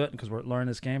why we do it? Because we're learning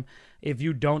this game. If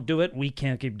you don't do it, we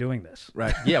can't keep doing this.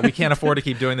 Right. Yeah, we can't afford to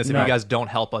keep doing this if No. you guys don't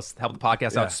help the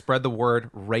podcast Yeah. out. Spread the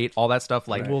word, rate, all that stuff.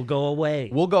 Like We'll go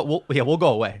away. we'll go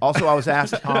away. Also, I was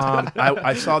asked.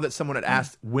 I saw that someone had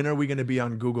asked, "When are we going to be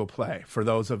on Google Play?" For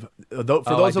those of I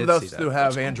those did of us see that. who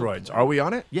have Androids, are we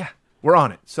on it? Yeah. We're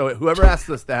on it. So whoever asked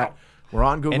us that, we're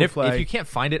on Google And if Play. you can't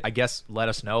find it, I guess let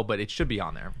us know, but it should be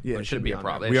on there. yeah, it shouldn't be a on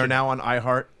problem. there. It We are should- now on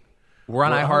iHeart. We're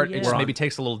on iHeart. yeah. It just We're maybe on-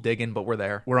 takes a little digging, but we're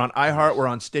there. We're on iHeart. We're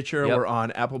on Stitcher. Yep. We're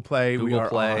on Apple Play. we Google are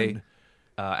Play,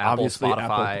 on Apple, obviously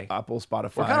Spotify. Apple,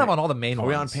 Spotify. We're kind of on all the main Are ones.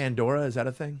 we on Pandora? Is that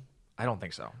a thing? I don't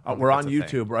think so. We're on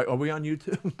YouTube, right? Are we on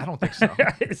YouTube? I don't think so.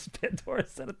 Is Pandora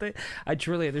is that a thing?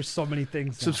 There's so many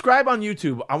things. now. Subscribe on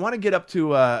YouTube. I want to get up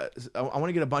to. I want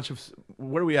to get a bunch of.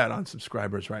 Where are we at on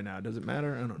subscribers right now? Does it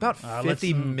matter? I don't know. About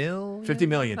 50 million. 50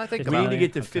 million. I think we need to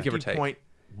get to Okay. Give or take.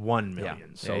 50.1 million. Yeah.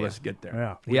 So Yeah, let's yeah. get there.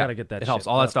 Yeah, we Yeah, gotta get that. It helps. shit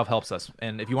All that up. stuff helps us.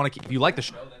 And if you want to, if you like the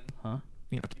show, then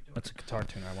you know, keep doing That's a guitar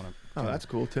tuner. I want to. Oh, that's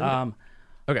cool too. it.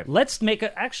 Okay. Let's make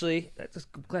a. Actually, I'm just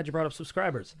glad you brought up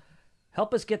subscribers.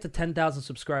 Help us get to 10,000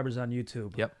 subscribers on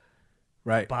YouTube. Yep.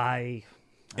 right. By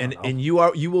And you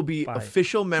will be Bye.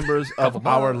 official members of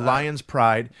our Lions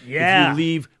Pride. Yeah. If you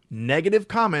leave negative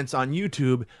comments on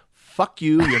YouTube, fuck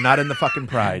you. You're not in the fucking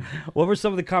Pride. what were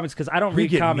some of the comments? Because I don't We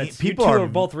read get comments. mean- people you two are- are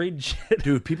both reading shit.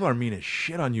 Dude, people are mean as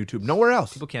shit on YouTube. Nowhere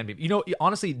else. People can be. You know,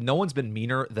 honestly, no one's been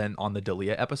meaner than on the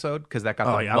Dalia episode because that got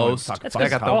Oh, the yeah, I wouldn't most. talk- That's fuck that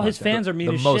because got talk all about his that. fans are mean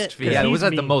the as most. shit. 'cause Yeah, it he's was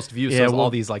at the mean. most views. Yeah, So it was well, all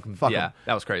these like. fuck Yeah, 'em.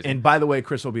 that was crazy. And by the way,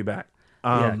 Chris will be back.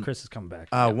 Yeah, Chris is coming back.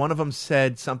 One of them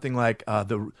said something like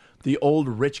the old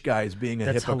rich guy is being a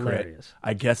That's hypocrite. hilarious.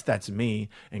 I guess that's me.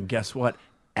 And guess what,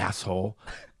 asshole?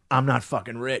 I'm not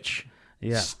fucking rich.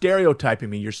 Yeah. Stereotyping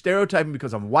me. You're stereotyping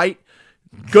because I'm white,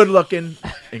 good looking,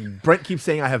 and Brent keeps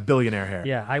saying I have billionaire hair.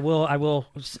 Yeah, I will,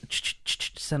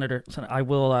 Senator. I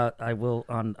will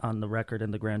on the record in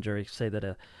the grand jury say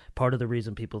that part of the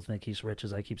reason people think he's rich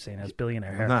is I keep saying he has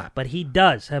billionaire hair, not. but he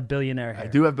does have billionaire hair. I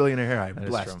do have billionaire hair. I'm is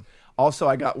blessed. true. Also,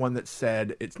 I got one that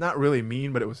said, it's not really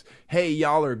mean, but it was, hey,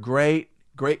 y'all are great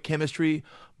chemistry,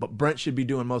 but Brent should be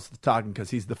doing most of the talking because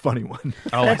he's the funny one.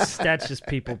 Oh, That's just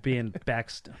people being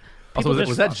backst. also,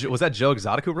 People was that Joe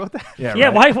Exotic who wrote that? Yeah, Yeah,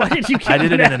 right. why did you? I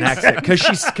did it in an accent because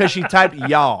she typed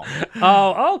y'all,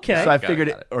 Oh, okay. so I Got figured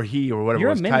it. it, or he or whatever You're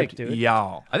a was mimic, typed dude.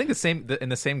 y'all. I think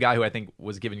the same guy who I think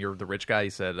was giving you the rich guy. He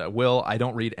said, "Will, I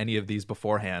don't read any of these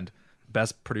beforehand.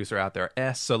 Best producer out there.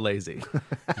 So lazy."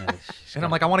 And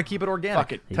I'm like, I want to keep it organic.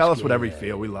 Fuck it. Tell us whatever you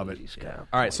feel. We love it.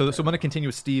 All right, so I'm going to continue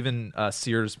with Steven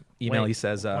Sears' email. Wait, He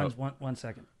says, one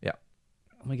second. "Yeah,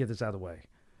 Let me get this out of the way.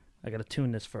 I got to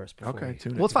tune this first. Before Okay, we-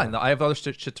 tune it. well, it's fine. I have other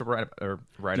shit to write.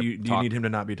 Do you need him to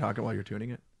not be talking while you're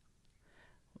tuning it?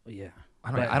 Yeah.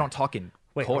 I don't talk in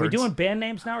Wait, chords. are we doing band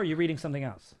names now, or are you reading something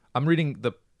else? I'm reading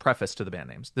the preface to the band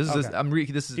names. This is Okay.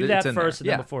 this is Do it's that in first, there. and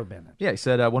Yeah. then before band names. Yeah, he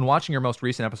said when watching your most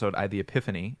recent episode, I had the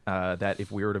epiphany that if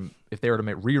they were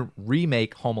to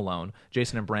remake Home Alone,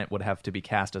 Jason and Brent would have to be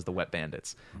cast as the Wet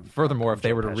Bandits. Furthermore, if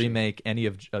they were to remake any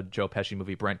of a Joe Pesci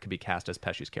movie, Brent could be cast as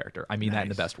Pesci's character. I mean that in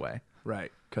the best way.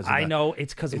 Right. Because I know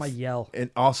it's because of my yell. and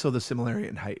also the similarity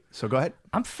in height. So go ahead.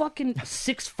 I'm fucking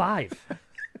 6'5".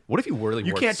 What if you really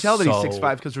You worked can't tell that he's so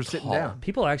 6'5" because we're sitting tall? down.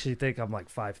 People actually think I'm like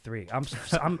 5'3".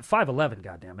 I'm 5'11".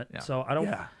 Goddamn it! Yeah. So I don't.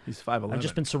 Yeah, he's 5'11". I've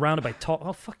just been surrounded by tall.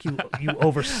 Oh fuck you! You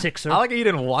over sixer. I like how you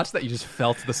didn't watch that. You just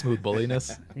felt the smooth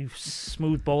bulliness. You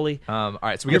smooth bully. All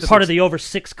right, so we You're get part of the over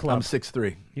six club. I'm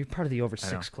 6'3". You're part of the over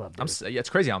six club. I'm Dude. yeah, it's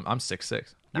crazy. I'm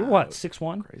 6'6". You're what?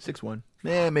 6'1"?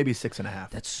 6'1". Maybe 6.5.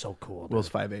 That's so cool. Dude. Will's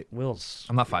 5'8". Will's.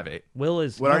 I'm not 5'8". Will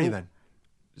is. What are you then?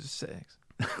 6.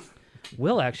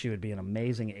 Will actually would be an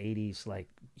amazing '80s like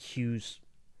Hughes.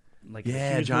 Like the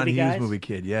Yeah, Hughes John movie Hughes guys. movie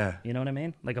kid. Yeah. You know what I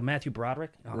mean? Like a Matthew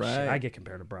Broderick. Oh, shit, Right. I get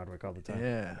compared to Broderick all the time.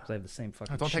 Yeah. 'Cause I have the same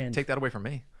fucking Don't chin. take that away from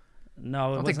me.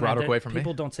 No, it Don't take wasn't Broderick that. away from me.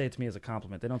 People don't say it to me as a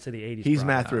compliment. They don't say the '80s. He's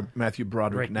Broderick. Matthew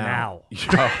Broderick Right now.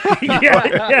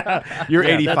 yeah. You're Yeah,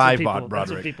 that's 85 what people- Broderick.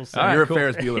 That's what people say. All right, You're cool. a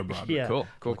Ferris Bueller Broderick. Yeah. Cool.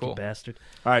 Lucky bastard.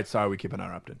 All right, sorry we keep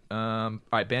interrupting. All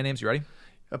right, band names. You ready?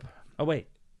 Yep. Oh wait.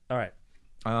 All right.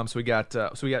 So we got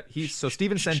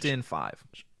Steven sent in 5.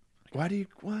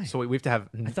 Why? So we have to have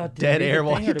I thought did dead we read air the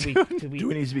while thing, you or do. did we, Do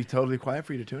we need to be totally quiet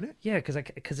for you to tune it? Yeah,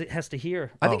 because it has to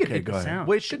hear. I think Okay, it go ahead. sound.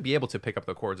 Well, it should be able to pick up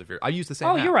the chords if you're. I use the same.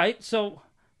 Oh, app. you're right. So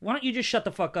why don't you just shut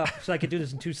the fuck up so I can do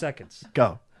this in 2 seconds?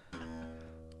 Go.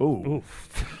 Ooh.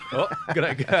 Oof. Oh, good.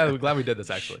 I'm glad we did this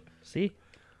actually. See?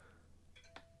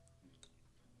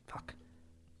 Fuck.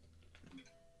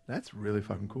 That's really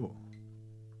fucking cool.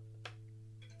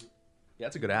 Yeah,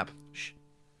 it's a good app.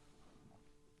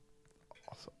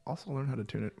 Also learn how to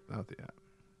tune it without the app.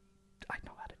 I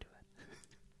know how to do it.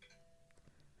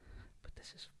 But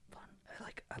this is fun.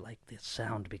 I like the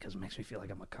sound because it makes me feel like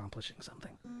I'm accomplishing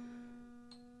something.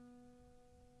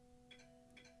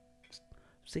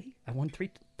 See? I won 3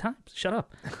 times. Shut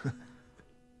up.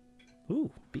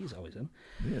 Ooh, B's always in.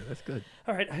 Yeah, that's good.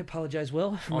 All right, I apologize,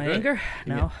 Will, for my good. anger.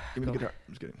 Now, Give me the go. guitar.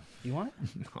 I'm just kidding. You want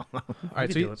it? All right,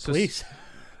 You can do it, please.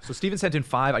 So Steven sent in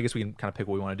 5. I guess we can kind of pick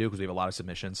what we want to do because we have a lot of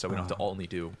submissions, so we don't have to only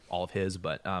do all of his.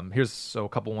 But here's a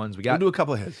couple ones we got. We'll do a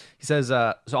couple of his. He says,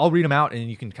 so I'll read them out, and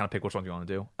you can kind of pick which ones you want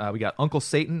to do. We got Uncle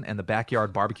Satan and the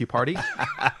Backyard Barbecue Party.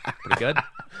 Pretty good.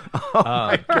 Oh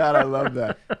my God, I love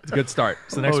that. It's a good start.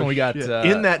 So the next one we got...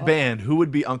 in that band, who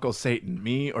would be Uncle Satan,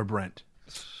 me or Brent?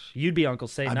 You'd be Uncle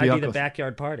Satan. I'd be I'd be Uncle the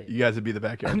backyard party. You guys would be the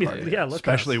backyard party. Yeah, look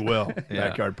especially us. Will.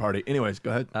 Backyard party. Anyways,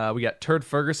 go ahead. we got Turd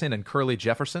Ferguson and Curly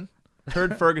Jefferson.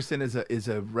 Turd Ferguson is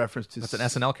a reference to... That's an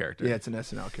SNL character. Yeah, it's an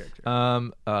SNL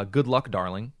character. Good Luck,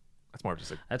 Darling. That's more of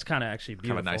just a That's kind of actually kind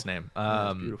beautiful. of a nice name.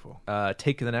 That's beautiful.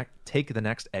 Take the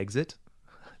next exit.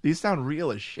 These sound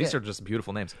real as shit. These are just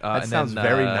beautiful names. That sounds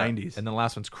very 90s. And then the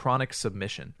last one's Chronic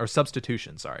Submission or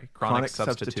Substitution. Sorry, Chronic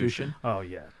Substitution. Oh,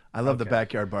 yeah. I love the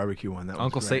backyard barbecue one. That was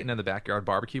Uncle great. Satan and the Backyard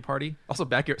Barbecue Party. Also,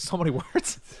 backyard. So many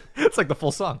words. It's like the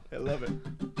full song. I love it.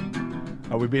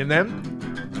 Are we being them?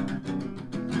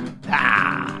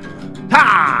 Ha!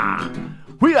 Ha!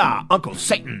 We are Uncle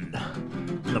Satan.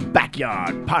 The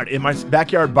backyard party. In my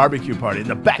backyard barbecue party. In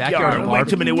the backyard. Way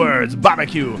too many words.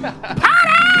 Barbecue.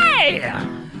 Party!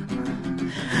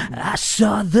 I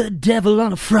saw the devil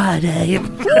on a Friday.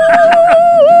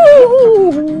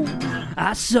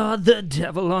 I saw the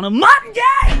devil on a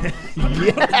Monday.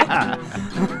 Yeah.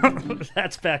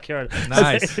 That's backyard.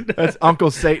 Nice. That's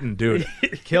Uncle Satan, dude.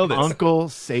 Killed it. Uncle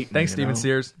Satan. Thanks, you Steven know?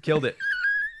 Sears. Killed it.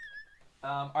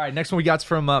 All right, next one we got's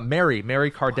from Mary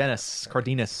Cardenas.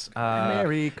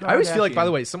 Mary I always feel like, Kardashian. by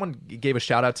the way, someone gave a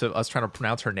shout out to us trying to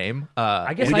pronounce her name.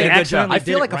 I guess We I did a good job. accidentally I did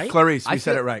feel it like a right. Clarice, we I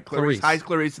said feel- it right. Clarice. Hi,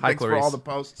 Clarice. Hi, Thanks for Clarice. all the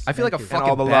posts. I feel like a And fucking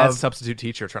all the bad love. substitute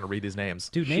teacher trying to read these names.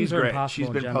 Dude, names She's are great. impossible She's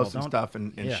in been general. posting Don't- stuff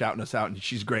and Yeah. shouting us out, and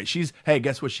she's great. Hey,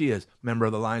 guess what she is? Member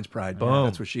of the Lions Pride. Boom. Yeah,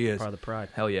 that's what she is. Part of the pride.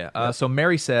 Hell yeah. So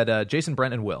Mary said, Jason,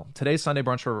 Brent, and Will, today's Sunday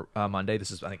brunch for Monday, this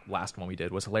is, I think, last one we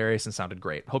did, was hilarious and sounded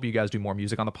great. Hope you guys do more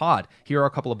music on the pod. Here are a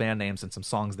couple of band names and some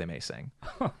songs they may sing.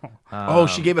 Oh,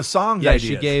 she gave us songs. Yeah, ideas.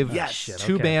 she gave Yes.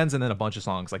 two okay. bands and then a bunch of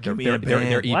songs. Like Give me their a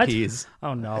band. EPs.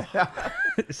 Oh, no.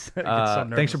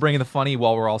 Thanks for bringing the funny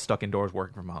while we're all stuck indoors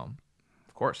working from home.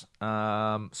 Of course.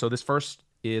 So this first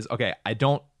is, okay, I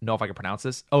don't know if I can pronounce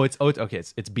this. It's okay.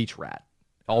 It's Beach Rat.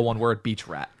 All one word, Beach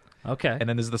Rat. Okay. And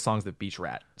then this is the songs that Beach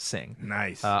Rat sing.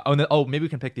 Nice. Maybe we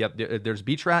can pick there's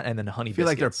Beach Rat and then Honey I feel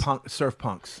like Biscuits. they're surf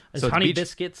punks. Is so it's Honey Beach-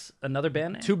 Biscuits another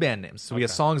band name? Two band names. So we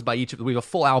have songs by each. We have a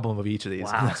full album of each of these.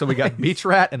 Wow. So we got Beach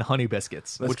Rat and Honey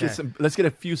Biscuits. Let's get a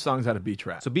few songs out of Beach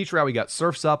Rat. So Beach Rat, we got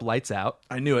Surfs Up, Lights Out.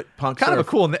 I knew it. Punk Kind of surf. a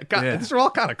cool. Yeah. These are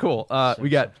all kind of cool. We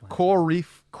got Coral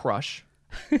Reef Crush.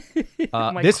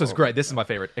 This was great. This is my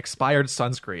favorite. Expired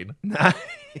Sunscreen.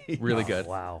 Really good.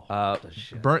 Wow.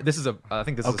 Burnt. This is a. I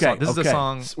think this is Okay. a song. This is a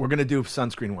song. We're gonna do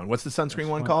sunscreen one. What's the sunscreen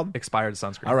one called? Expired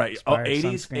Sunscreen. All right. Expired 80s.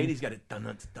 sunscreen. 80s got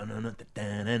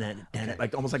it.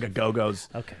 Like almost like a Go-Go's.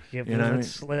 Okay. You know what I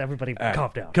Let's let everybody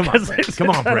calm down. Come on, Brent. Come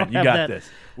on, Brent. You have got that. this.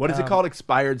 What is it called?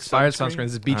 Expired Sunscreen.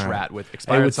 This is Beach All right. Rat with Hey,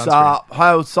 Expired what's Sunscreen. up?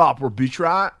 Hi, what's up? We're Beach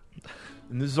Rat,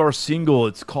 and this is our single.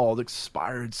 It's called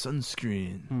Expired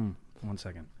Sunscreen. 1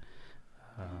 second.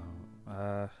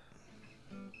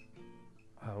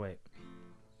 Oh, wait.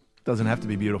 Doesn't have to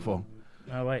be beautiful.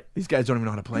 Oh, wait. These guys don't even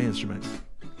know how to play instruments.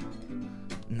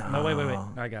 No. No, wait.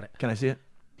 I got it. Can I see it?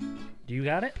 Do you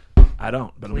got it? I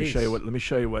don't. But let me Please. show you what. Let me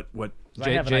show you what I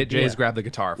have an idea. Jay's grabbed the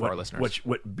guitar for our listeners.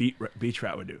 what Beach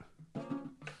Rat would do. All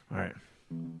right.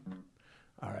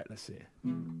 Let's see.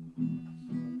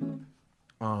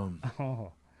 Oh.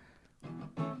 Oh,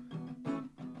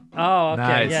 okay.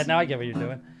 Nice. Yeah, now I get what you're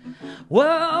doing.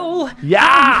 Whoa!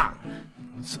 Yeah.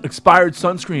 Expired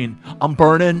sunscreen. I'm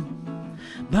burning.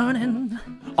 Burning.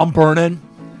 I'm burning.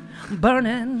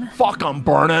 Burning. Fuck, I'm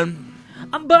burning.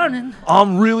 I'm burning.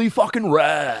 I'm really fucking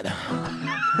red.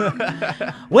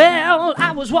 Well,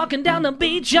 I was walking down the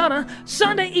beach on a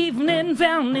Sunday evening,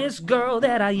 found this girl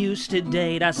that I used to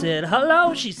date. I said,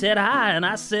 hello, she said hi, and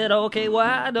I said, okay,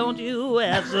 why don't you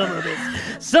have some of this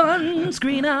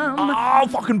sunscreen on? Oh,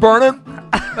 fucking burning.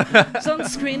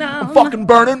 Sunscreen on. Fucking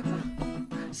burning.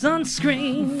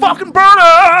 Sunscreen. Fucking burning.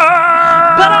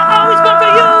 But I always burn for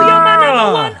you, you're my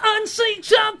number one unseen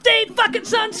update fucking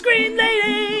sunscreen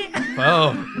lady.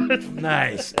 Oh,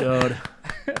 Nice, dude.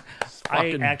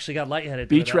 I actually got lightheaded.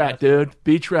 Beach Rat, dude.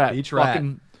 Beach Rat. Beach Rat.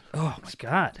 Fucking Oh my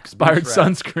God. Expired Beach rat.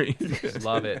 sunscreen.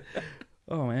 Love it.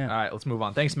 Oh man. All right, let's move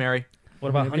on. Thanks, Mary. What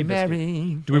about Honey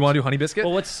Biscuit? Do we want to do Honey Biscuit?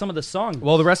 Well, what's some of the songs?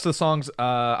 Well, the rest of the songs,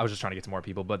 I was just trying to get to more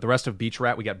people, but the rest of Beach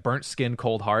Rat, we got Burnt Skin,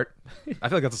 Cold Heart. I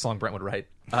feel like that's a song Brent would write.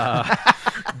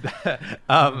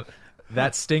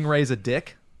 That Stingray's a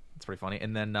Dick. That's pretty funny.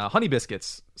 And then Honey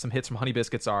Biscuits. Some hits from Honey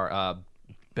Biscuits are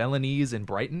Belenese in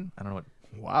Brighton. I don't know what.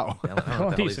 Wow. I don't know what the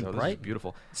hell Belenese these in are. This is Brighton?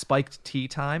 beautiful. Spiked Tea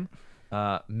Time.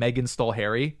 Megan Stole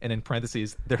Harry, and in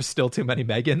parentheses, there's still too many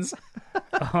Megans.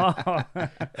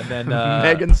 And then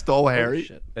Megan stole Harry.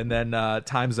 Shit. and then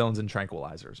Time Zones and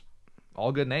Tranquilizers.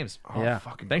 All good names. Yeah.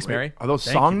 Fucking Thanks, great. Mary. Are those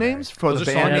Thank song you, Mary. names for Those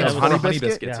the are song band? names names? for Honey the Honey Biscuit?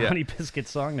 Biscuits. Yeah, yeah. Honey Biscuit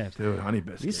song names. Dude, Honey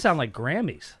Biscuit. These sound like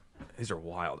Grammys. These are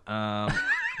wild. All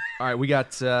right, we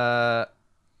got a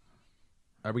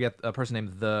person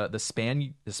named the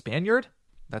Spaniard.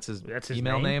 That's his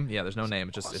email name? name. Yeah, there's no name.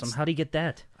 It's just Awesome. it's, How'd he get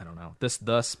that? I don't know.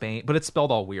 The Spain, but it's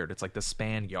spelled all weird. It's like the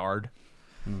Spaniard.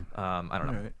 I don't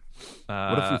know. All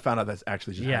right. What if we found out that's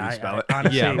actually just how you spell it?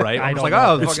 Honestly, Yeah, right? I I'm don't like,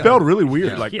 know oh, if It's that's- spelled really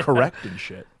weird, like correct and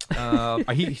shit. So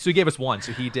he gave us one.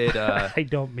 So he did. I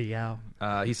don't meow.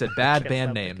 He said bad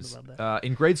Can't band stop thinking names. about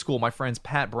In grade school, my friends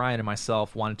Pat, Brian, and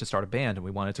myself wanted to start a band, and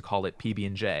we wanted to call it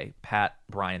PB&J. Pat,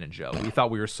 Brian, and Joe. We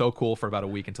thought we were so cool for about a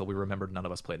week until we remembered none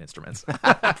of us played instruments.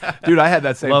 Dude, I had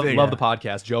that same thing. Love the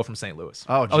podcast. Joe from St. Louis.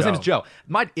 Oh, his name is Joe.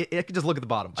 Joe. I could just look at the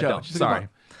bottom. I Joe, don't. just Sorry.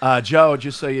 Joe,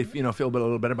 just so you feel a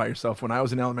little better about yourself. When I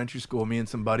was in elementary school, me and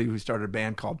somebody who started a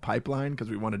band called Pipeline because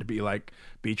we wanted to be like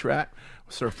Beach Rat,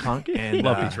 surf punk, and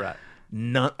Love Beach Rat.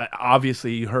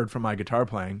 Obviously, you heard from my guitar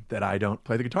playing that I don't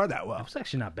play the guitar that well. It's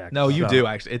actually not bad. No, you So- do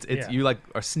actually. It's Yeah. you like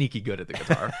are sneaky good at the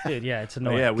guitar. Dude, yeah, it's Oh,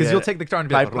 annoying. yeah, we Because had you'll take the guitar and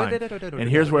be Pipeline. like, And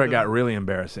here's where it got really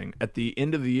embarrassing. At the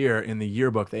end of the year, in the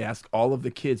yearbook, they asked all of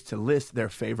the kids to list their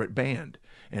favorite band.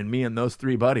 And me and those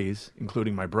three buddies,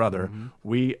 including my brother,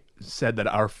 we said that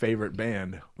our favorite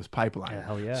band was Pipeline. Yeah,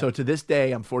 hell yeah. So to this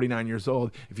day, I'm 49 years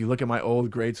old. If you look at my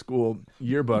old grade school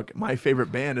yearbook, my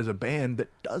favorite band is a band that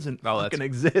doesn't Oh, that's fucking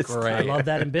exist. great. I love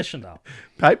that ambition though.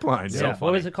 Pipeline. So Yeah. What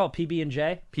funny. was it called?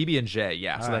 PB&J? PB&J.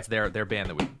 Yeah, so All that's their band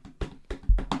that we.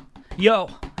 Yo,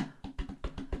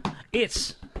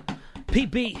 it's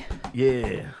PB.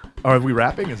 Yeah. Are we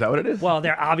rapping? Is that what it is? Well,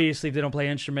 they're obviously if they don't play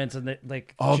instruments and they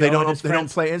Oh, Joe they don't- and his they don't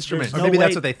friends, play there's instruments. Or no maybe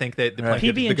that's way- what they think they play.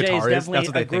 PB&J the guitar is is. That's what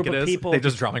definitely they a think group it of is. people- They're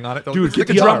just drumming on it. Dude, It's get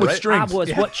the guitar, drum with right? strings. I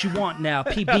was what you want now.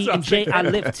 PB&J, I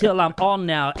live till I'm on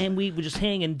now. And we would just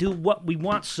hang and do what we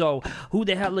want. So who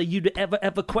the hell are you to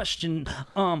ever question?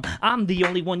 I'm the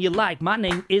only one you like. My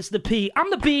name is the P.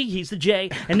 I'm the B, he's the J.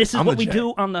 And this is I'm what the we J.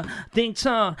 do on the thing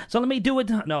song. So let me do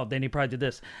it. No, then he probably did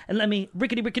this. And let me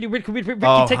rickety take it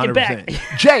back.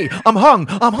 100%. Jay, I'm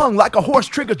hung like a horse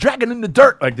trigger dragging in the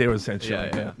dirt. Like they were saying shit. Yeah,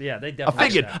 like yeah. that. Yeah, they I definitely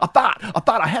figured, did I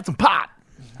thought I had some pot.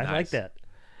 that. I like Nice. that.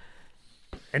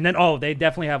 And then they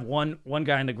definitely have one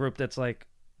guy in the group that's like,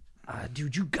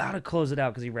 dude, you gotta close it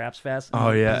out because he raps fast.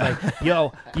 Oh, yeah. He's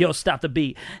like, yo, stop the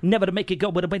beat. Never to make it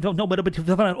go, but don't know, but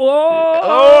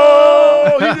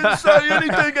oh, Oh, he didn't say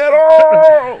anything at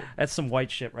all. that's some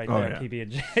white shit right Oh, there. yeah.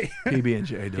 PB&J.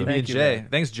 PB&J, dude. Thank you, PB&J. man.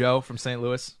 Thanks, Joe from St.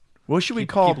 Louis. What should we Keep-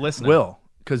 call keep listening. Will?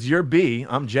 Because you're B,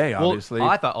 I'm J, Well, obviously.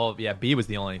 I thought, B was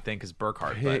the only thing because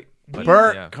Burkhart. But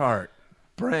Burt, yeah, Cart,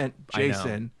 Brent, I know.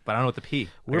 Jason. But I don't know what the P. I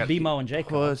We're got- BMO and Jaco,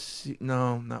 Pussy.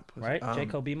 No, not Pussy. right?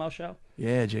 Jaco BMO show.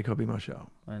 Yeah, Jacob BMO show.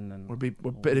 And then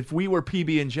But if we were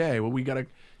PB&J, well, we got to I don't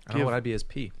know give what I'd be as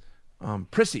P.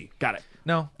 Prissy. Got it.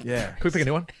 No. Yeah. Can we pick a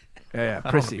new one? Yeah,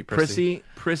 don't wanna be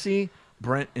Prissy,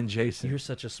 Brent, and Jason. you're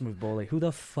such a smooth bully. Who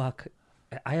the fuck?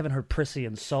 I haven't heard prissy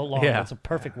in so long. Yeah. That's a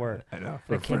perfect word. I know.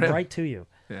 It came For him. right to you.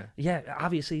 Yeah. Yeah,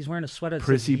 obviously he's wearing a sweater that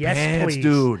Prissy says, yes, pants, please.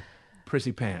 dude.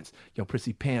 Prissy pants. Yo,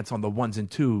 Prissy pants on the ones and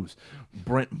twos.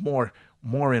 Brent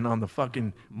Morin on the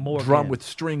fucking Morgan. drum with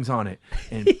strings on it.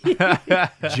 And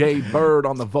Jay Bird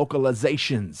on the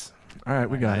vocalizations. All right,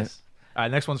 we got it. Nice. All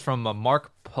right, next one's from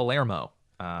Mark Palermo.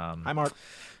 Hi, Mark.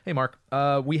 Hey, Mark.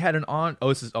 We had an on. Oh,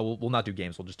 this is. Oh, we'll not do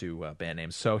games. We'll just do band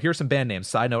names. So here's some band names.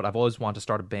 Side note: I've always wanted to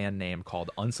start a band name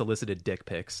called Unsolicited Dick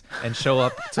Pics and show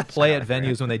up to play at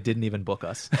venues when they didn't even book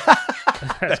us.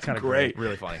 That's kind of Great.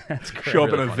 Really funny. Show up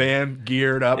in Really a funny. van,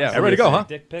 geared up. Yeah, ready to go, huh?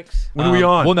 Dick pics. When are we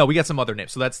on? Well, no, we got some other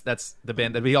names. So that's the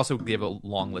band. We also gave a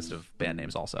long list of band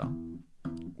names. Also,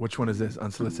 Which one is this?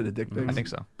 Unsolicited dick pics? I think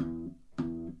so.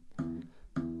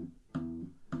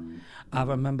 I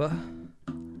remember.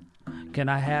 Can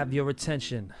I have your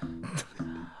attention?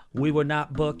 We were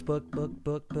not booked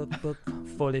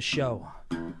for this show.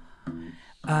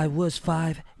 I was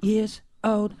 5 years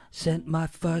old, sent my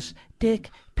first dick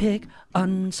pic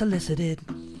unsolicited.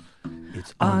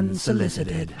 It's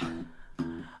Unsolicited.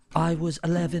 I was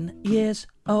 11 years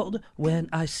old when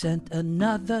I sent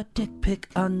another dick pic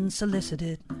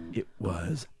unsolicited. It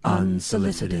was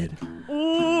Unsolicited.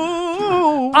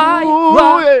 Ooh,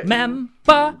 I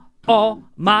remember all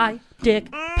my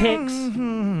dick pics.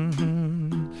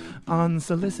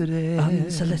 Unsolicited.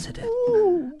 Unsolicited.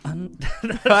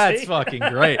 That's fucking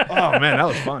great. Oh man, that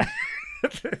was fun.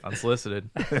 Unsolicited.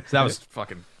 That was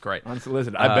fucking great.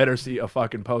 Unsolicited. I better see a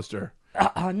fucking poster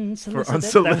Unsolicited. for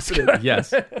unsolicited.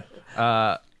 Yes.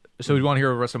 So do you want to hear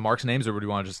the rest of Mark's names, or do you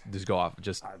want to just go off,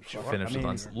 just finish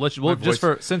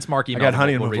with since Mark emailed, I got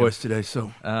honey in we'll my read voice today,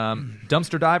 so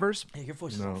dumpster divers, Hey, your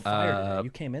voice is on fire today.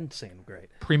 You came in singing great.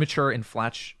 premature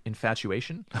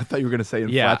infatuation, I thought you were going to say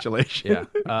inflatulation.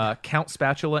 yeah, Count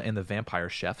Spatula and the Vampire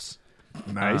Chefs.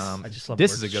 Nice. I just love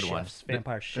This the is word a good one. chefs.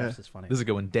 Vampire chefs is funny. This is a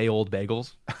good one. Day old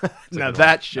bagels. Now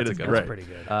that shit That's is a good great. That's pretty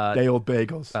good. Day old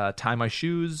bagels. Tie my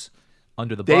shoes.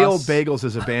 Under the Day bus. old bagels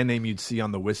is a band name you'd see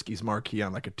on the Whiskey's marquee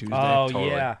on like a Tuesday. oh totally.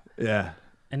 yeah, Yeah.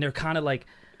 and they're kind of like,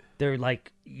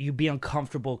 you be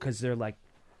uncomfortable because they're like,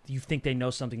 you think they know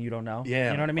something you don't know.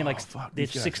 Yeah. You know what I mean? Oh, Like fuck,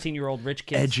 these these guys. 16-year-old rich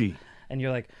kids. Edgy. And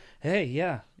you're like, hey,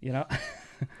 yeah, you know.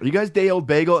 Are you guys day old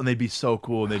bagel? And they'd be so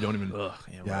cool and they don't even. Ugh,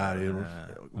 Yeah, dude.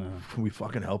 Can we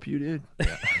fucking help you, dude?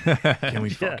 Can we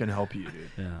fucking help you,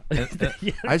 dude?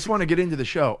 Yeah. I just want to get into the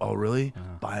show. Oh, really?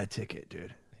 Buy a ticket,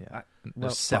 dude. Yeah. well,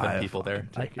 There's 7 buy a people there.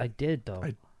 I did though.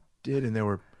 I did, and there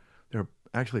were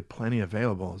actually plenty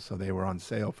available, so they were on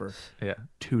sale for Yeah.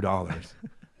 $2.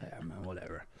 Yeah, man,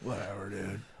 whatever. Whatever,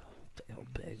 dude.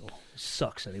 Bagel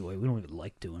sucks anyway. We don't even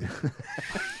like doing it.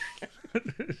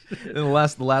 And the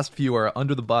last few are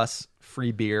Under the Bus,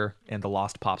 Free Beer, and The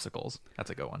Lost Popsicles. That's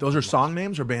a good one. Those are song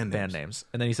names or band names? band names.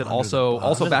 And then he said Under also the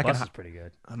Bus. Under back the in bus is pretty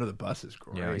good. Under the Bus is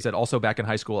great. yeah, he said also back in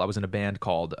high school I was in a band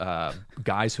called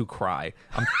Guys Who Cry.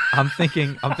 I'm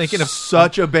thinking of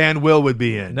Such a band Will would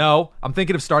be in. no, I'm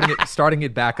thinking of starting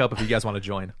it back up if you guys want to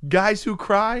join. Guys Who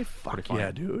Cry? Fuck funny.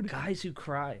 yeah, dude. Guys who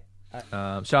cry.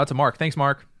 Shout out to Mark. Thanks,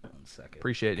 Mark. 1 second.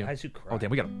 Appreciate you. Guys who cry. Oh damn,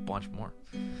 we got a bunch more.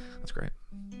 That's great.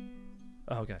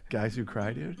 Oh, okay. Guys Who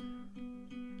Cry, dude.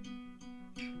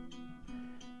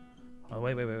 Oh,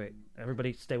 wait.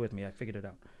 Everybody stay with me. I figured it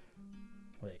out.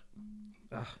 Wait.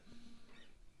 Ugh.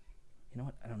 You know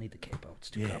what? I don't need the capo. It's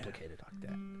too complicated. Fuck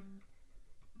that.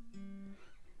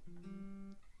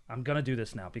 I'm going to do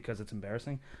this now because it's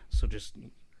embarrassing. So just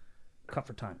cut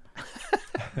for time.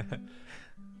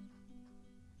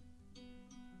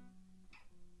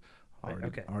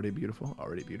 Already beautiful.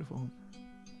 Already beautiful.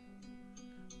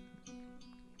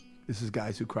 This is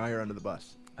Guys Who Cry or Under the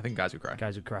Bus. I think Guys Who Cry.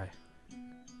 Guys who cry.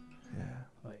 Yeah.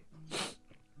 Wait.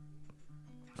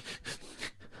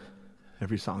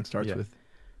 Every song starts Yeah. with.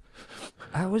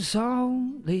 I was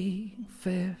only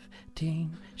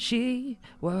 15. She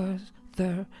was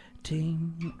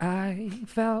 13. I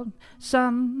felt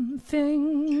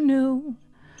something new.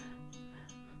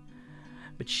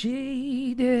 But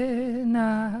she did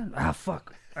not. Ah,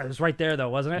 fuck. I was right there, though,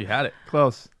 wasn't it? You had it.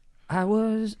 Close. I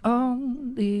was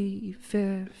only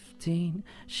 15.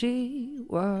 She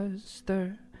was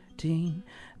 13.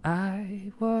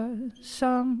 I was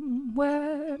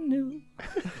somewhere new.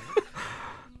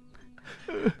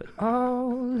 But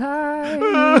all I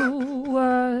knew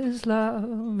was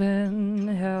love and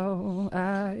hell.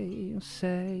 I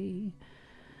say,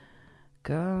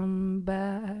 come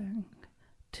back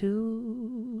to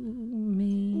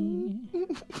me.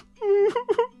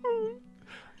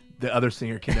 The other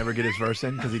singer can never get his verse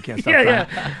in because he can't stop Yeah,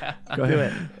 crying. yeah. Go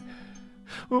ahead.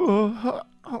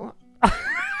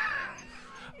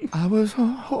 I was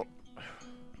only.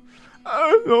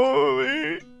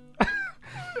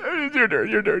 You're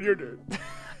dirty.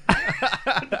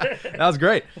 That was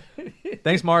great.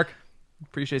 Thanks, Mark.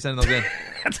 Appreciate sending those in.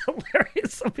 That's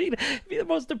hilarious. I mean, it'd be the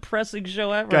most depressing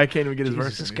show ever. Guy can't even get his Jesus,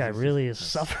 verse in. this guy really is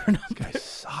suffering. Guy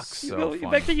sucks. So Go,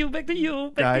 funny. back to you. Back to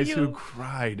you. Back Guys to Who you.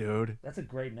 Cry, dude. That's a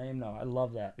great name, though. I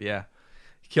love that. Yeah.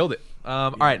 Killed it.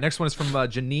 All right, next one is from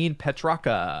Janine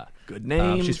Petraka. Good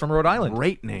name. She's from Rhode Island.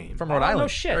 Great name. From Rhode Oh, no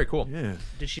Island. shit. Very cool. Yeah.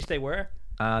 Did she stay where?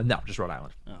 No, just Rhode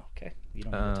Island. Oh, okay. You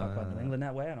don't want to talk about New England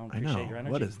that way. I don't I appreciate know. your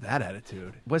energy. What is that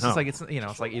attitude? Well, it's just like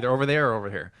it's like either over there or over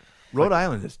here. Rhode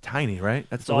Island is tiny, right?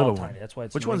 That's the all little tiny. one. That's why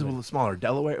it's Which New one's England. smaller?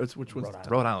 Delaware? Which one's Rhode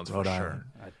Island. Rhode Island's Rhode for Island.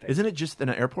 I think. Isn't it just an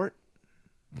airport?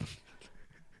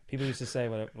 People used to say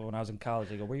when I was in college,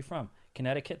 they go, "Where are you from?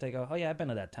 Connecticut?" They go, "Oh yeah, I've been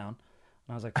to that town."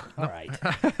 And I was like, "All right."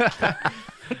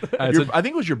 I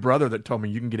think it was your brother that told me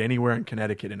you can get anywhere in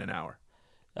Connecticut in an hour.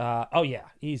 Oh yeah,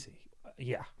 easy.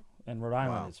 Yeah, and Rhode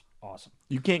Island Wow. is awesome.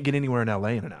 You can't get anywhere in LA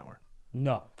in an hour.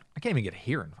 No, I can't even get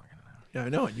here in fucking. Yeah, I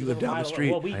know. You live down the Well,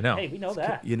 street. I know. Hey, we know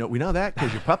that. You know, we know that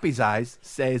because your puppy's eyes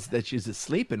says that she's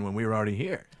sleeping when we were already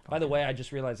here. By the way, I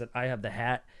just realized that I have the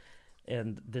hat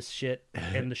and this shit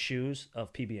and the shoes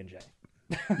of PB&J.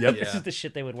 Yep. This is the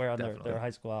shit they would wear on their high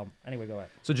school album. Anyway, go ahead.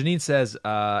 So Janine says,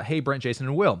 hey, Brent, Jason,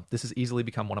 and Will. This has easily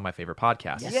become one of my favorite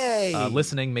podcasts. Yay.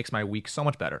 Listening makes my week so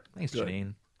much better. Thanks,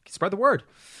 Janine. Spread the word.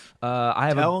 I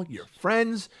have Tell your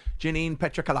friends, Janine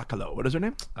Petrakalakalo. What is her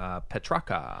name?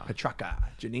 Petraka. Petraka.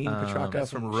 Janine Petraka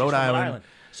from She's Rhode Island.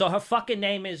 So her fucking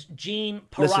name is Jean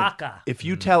Listen, Paraka. if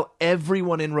you tell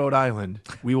everyone in Rhode Island,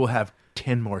 we will have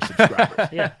 10 more subscribers.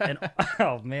 Yeah, and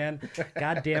oh man,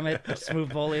 god damn it,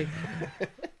 Smooth Bully.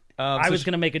 I was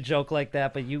gonna make a joke like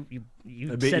that, but you beat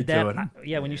said you that. to it.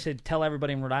 Yeah, when you said tell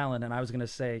everybody in Rhode Island, and I was gonna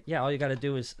say, yeah, all you got to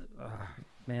do is,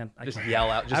 man, I Just can't- yell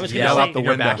out. I Just was yell gonna out say, the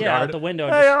window. window. Yeah, out the window.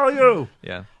 Hey, how are you?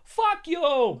 Yeah. Fuck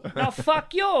you! Now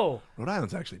fuck you! Rhode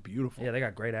Island's actually beautiful. Yeah, they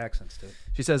got great accents too.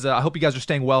 She says, I hope you guys are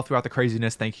staying well throughout the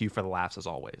craziness. Thank you for the laughs as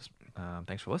always.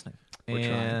 Thanks for listening. We're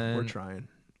trying. And We're trying.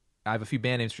 I have a few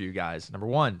band names for you guys. Number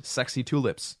 1, Sexy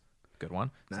Tulips. Good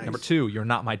one. Nice. Number 2, You're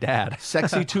Not My Dad.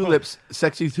 Sexy tulips,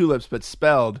 but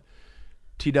spelled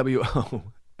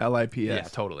TWOLIPS. Yeah,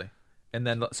 totally. And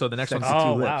then, so the next Sexy one's,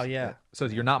 Oh Tulips. wow, yeah. so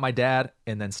You're Not My Dad,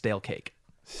 and then Stale Cake.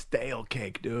 Stale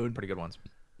cake, dude. Pretty good ones.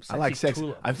 I like sex.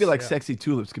 Tulips, I feel like yeah. Sexy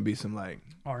Tulips can be some like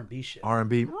R&B shit.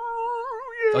 R&B.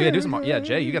 Oh, yeah, do some. Yeah,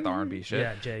 Jay, you got the R&B shit.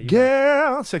 Yeah, Jay.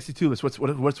 Yeah, Sexy Tulips. What's one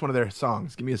of their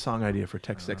songs? Give me a song idea for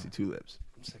Sexy Tulips.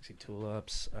 Sexy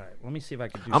Tulips. All right, let me see if I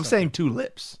can do. I'm something. saying two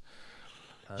lips.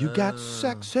 You got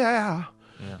sexy.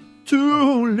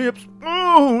 Two lips.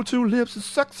 Oh, two lips is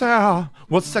sexy.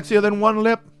 What's sexier than one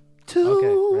lip? Two.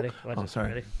 Okay, ready? Watch Oh, this. sorry.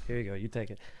 Ready? Here you go. You take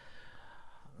it.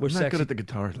 We're I'm not sexy. good at the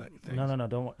guitar thing. No,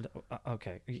 don't.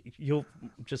 Okay, you'll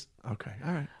just. Okay,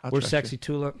 all right. I'll We're trust sexy you.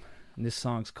 tulip. And this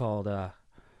song's called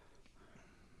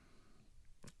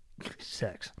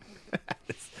 "Sex."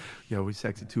 Yo, we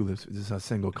Sexy Tulips. This is a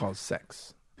single called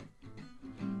Sex.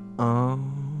 Oh,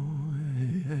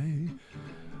 hey,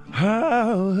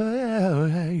 oh,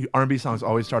 hey. R&B songs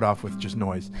always start off with just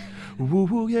noise.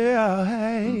 Ooh, yeah,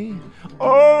 hey.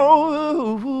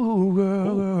 Oh,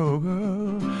 girl.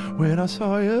 When I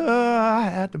saw you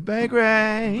at the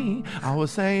bakery, I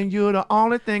was saying you're the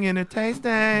only thing in it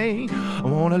tasting. I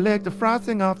wanna lick the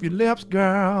frosting off your lips,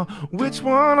 girl. Which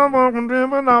one I'm walking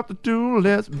dripping off the two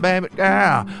lips, baby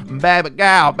girl, baby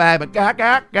girl, baby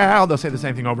girl. They'll say the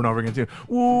same thing over and over again too.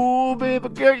 Ooh, baby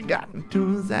girl, you got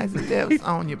two sexy lips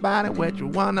on your body. Which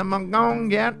one am I gonna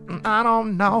get? I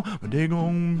don't know, but they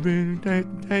gonna be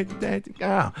tasty,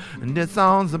 girl. And this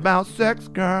song's about sex,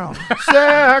 girl,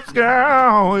 sex,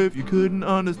 girl. If you couldn't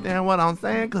understand what I'm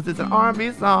saying, cause it's an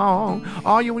R&B song,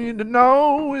 all you need to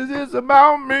know is it's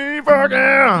about me fucking.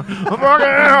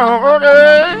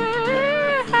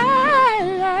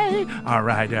 All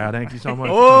right, thank you so much.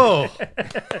 Oh,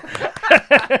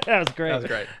 That was great. that was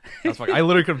great. That was fucking, I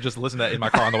literally could have just listened to that in my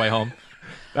car on the way home.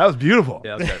 That was beautiful.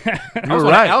 Yeah, that was good. You were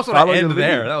right. I also Follow want to your end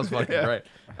there. lead. That was fucking great.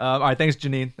 All right, thanks,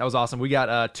 Janine. That was awesome. We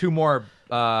got 2 more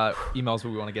emails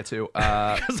we want to get to.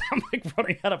 Because I'm like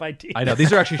running out of ideas. I know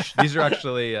these are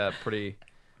actually pretty.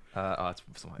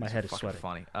 It's My head is fucking sweating.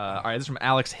 funny. All right, this is from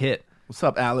Alex Hit. What's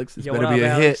up, Alex? This Yo, better what be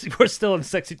up, a Alex? hit. We're still in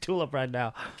Sexy Tulip right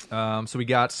now. So we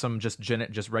got some just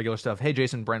regular stuff. Hey,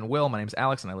 Jason, Brent, and Will. My name's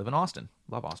Alex, and I live in Austin.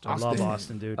 Love Austin. I love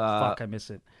Austin, dude. Fuck, I miss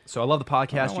it. So I love the I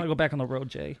podcast. want to go back on the road,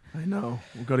 Jay. I know.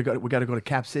 We got to go to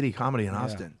Cap City Comedy in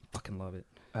Austin. Fucking love it.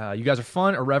 You guys are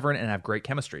fun, irreverent, and have great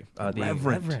chemistry. Irreverent.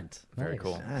 Reverend. Very Nice.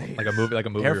 cool. Nice. Like a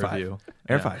movie Air review.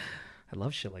 Air Yeah. 5. I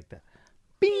love shit like that.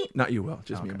 Beep. Not you, Will.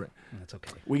 Just me and Brent. That's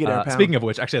okay. We get air pound. Speaking of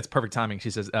which, actually, that's perfect timing.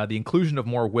 She says the inclusion of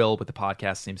more Will with the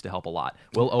podcast seems to help a lot.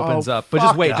 Will opens up, but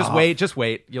fuck just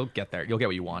wait. You'll get there. You'll get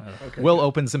what you want. Will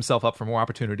opens himself up for more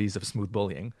opportunities of smooth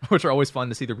bullying, which are always fun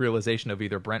to see the realization of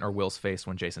either Brent or Will's face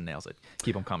when Jason nails it.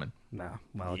 Keep them coming. No,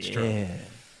 well, it's true. Yeah.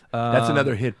 That's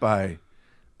another hit by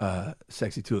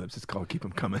Sexy Tulips. It's called Keep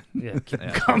 'Em Coming. Yeah, keep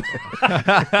it coming.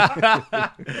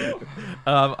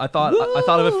 I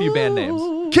thought of a few band names.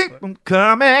 Keep 'em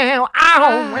coming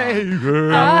always,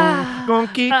 girl. Gonna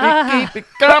keep it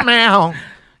coming.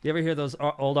 You ever hear those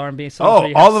old R&B songs? Oh, where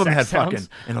you all have of them had sex fucking, sounds?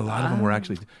 and a lot of them were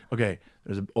actually okay.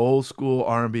 There's an old school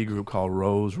R&B group called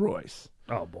Rose Royce.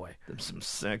 Oh boy. There's some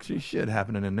sexy shit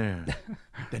happening in there.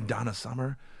 Then Donna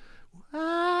Summer.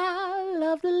 I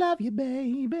love to love you,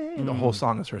 baby. The whole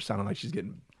song is her sounding like she's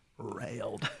getting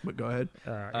railed. But go ahead.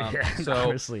 Yeah, so-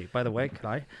 honestly, by the way, could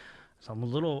I? So I'm a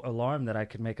little alarmed that I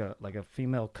could make a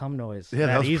female cum noise. Yeah,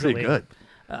 that was easily. pretty good.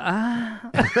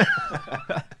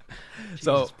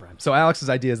 So Brent. Alex's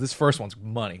idea is this first one's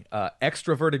money.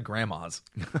 Extroverted grandmas.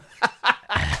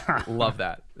 Love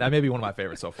that. That may be one of my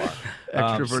favorites so far.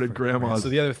 Extroverted grandmas. So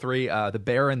the other three, the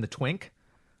bear and the twink.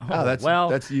 Oh,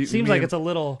 that's you. Seems like it's a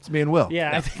little. It's me and Will.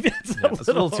 Yeah, I think that's It's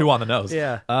a little too on the nose.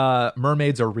 Yeah.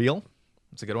 Mermaids are real.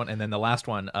 It's a good one. And then the last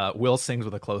one, Will sings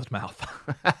with a closed mouth.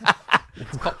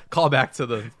 Call back to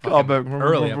the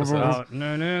early episodes.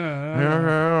 No.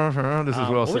 This is Will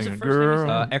what was the singing. first thing you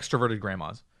Girl. Extroverted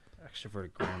grandmas.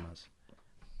 Extroverted grandmas.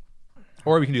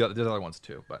 Or we can do the other ones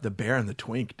too. But The bear and the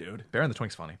twink, dude. bear and the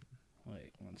twink's funny.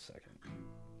 Wait 1 second.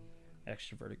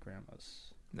 Extroverted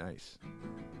grandmas. Nice.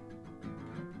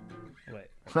 Wait.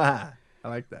 I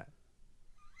like that.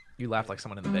 You laughed like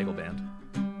someone in the bagel band.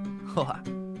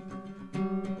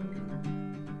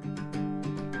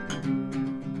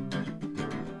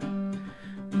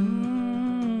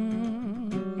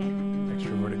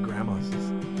 Extroverted grandmas.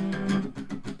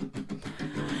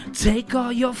 Take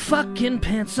all your fucking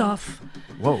pants off.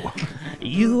 Whoa.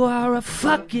 You are a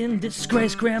fucking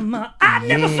disgrace, Grandma. I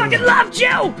never fucking loved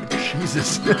you.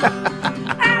 Jesus.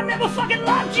 I never fucking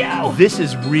loved you. This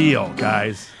is real,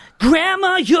 guys.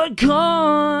 Grandma, you're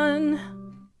gone.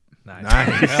 Nice.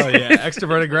 Nice. Hell yeah.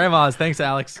 Extroverted grandmas. Thanks,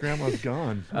 Alex. Grandma's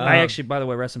gone. I actually, by the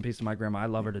way, rest in peace to my grandma. I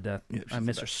love her to death. Yeah, I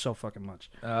miss her so fucking much.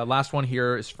 Last one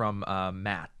here is from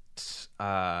Matt.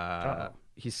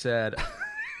 He said,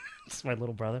 It's my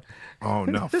little brother. Oh,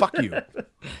 no. Fuck you.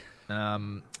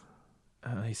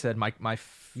 he said,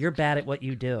 You're bad at what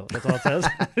you do. That's all it says.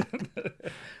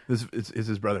 This is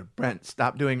his brother. Brent,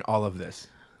 stop doing all of this.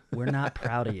 We're not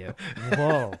proud of you.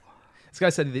 Whoa. This guy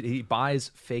said that he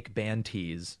buys fake band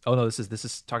tees. Oh no, this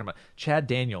is talking about Chad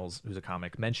Daniels, who's a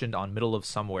comic, mentioned on Middle of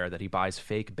Somewhere that he buys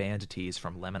fake band tees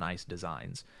from Lemon Ice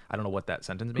Designs. I don't know what that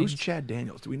sentence means. Who's Chad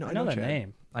Daniels? Do we know? I know that Chad.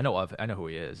 name. I know who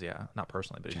he is. Yeah, not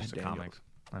personally, but he's just a Daniels. comic.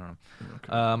 I don't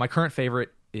know. My current favorite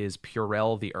is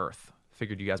Purell the Earth.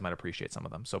 Figured you guys might appreciate some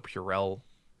of them. So Purell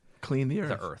Clean the earth.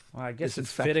 the Earth. Well, I guess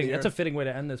it's Disinfect fitting. the That's a earth. fitting way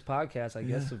to end this podcast, I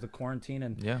guess, of the quarantine.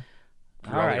 And Yeah.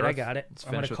 all right, I got it. Let's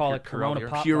I'm going finish to with call it Purell Corona the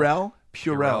Earth. Pop. Purell?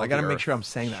 Purell. I got to the make earth. sure I'm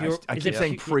saying that. Pure- I is keep it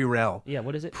saying pu- Purell. Yeah,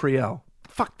 what is it? Purell.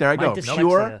 Fuck, there I My go.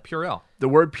 dyslexia. Pure. Purell. The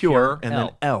word pure and L.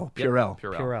 then L. Yep, Purell.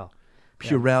 Purell. Purell.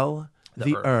 Purell,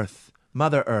 the earth. earth.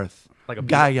 Mother Earth. Like a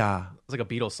Gaia. It's like a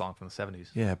Beatles song from the 70s.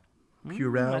 Yeah.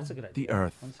 Purell, That's a good idea. the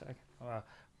earth. 1 second.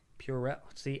 Purell.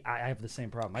 See, I have the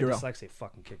same problem. My Purell. dyslexia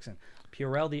fucking kicks in.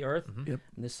 Purell the Earth. Yep.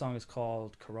 And this song is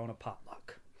called Corona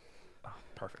Potluck.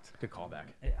 Perfect. Good callback.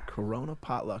 Yeah. Corona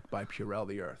Potluck by Purell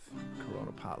the Earth.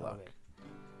 Corona Potluck. Okay.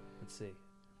 Let's see.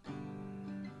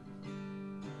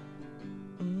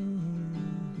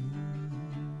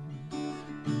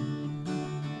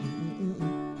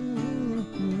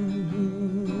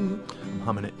 I'm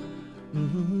humming it.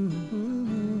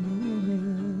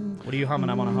 What are you humming?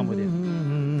 I want to hum with you.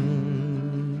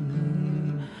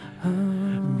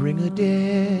 Bring a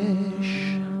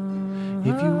dish,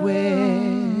 if you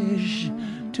wish,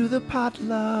 to the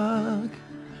potluck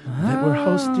that we're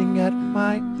hosting at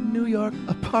my New York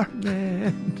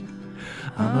apartment.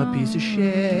 I'm a piece of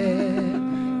shit.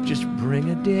 Just bring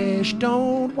a dish,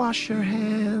 don't wash your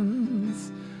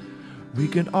hands. We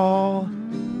can all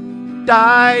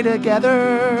die together.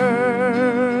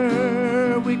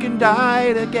 We can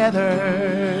die together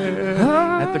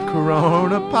at the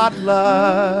Corona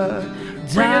potluck.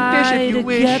 Bring a dish if you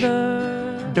wish.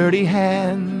 Dirty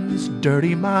hands,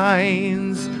 dirty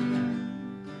minds.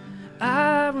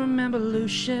 I remember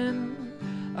Lucian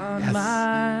on Yes.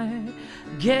 my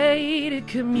gated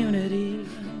community.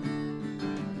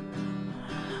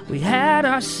 We had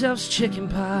ourselves chicken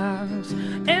pies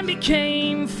and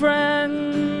became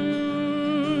friends.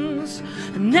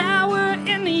 And now we're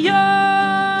in New York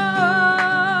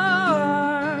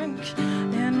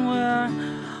and we're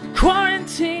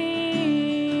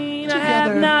quarantined. I have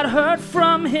Together. not heard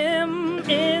from him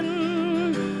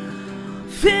in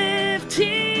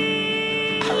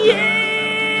 15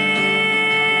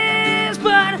 years,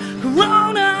 but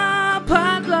Corona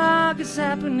potluck is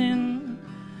happening.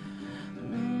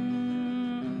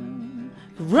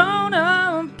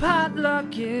 Corona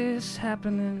potluck is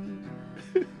happening.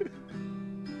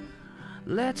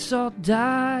 Let's all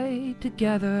die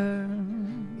together.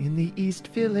 In the East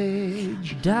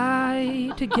Village Die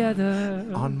together.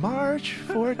 on March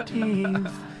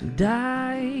 14th.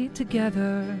 Die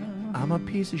together. I'm a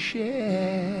piece of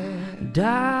shit.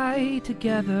 Die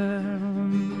together.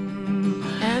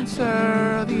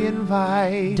 Answer the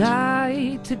invite.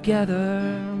 Die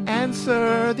together.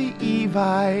 Answer the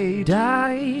evite.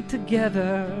 Die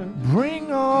together.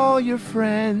 Bring all your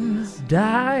friends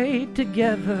Die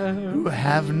together. who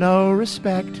have no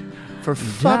respect for Die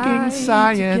fucking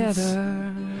science together.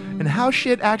 and how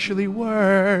shit actually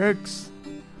works.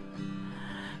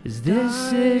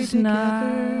 This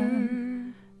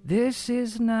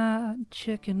is not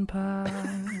chicken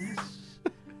pies.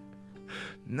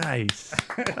 Nice.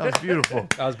 That was beautiful.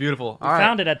 That was beautiful. We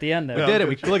found it at the end there. We did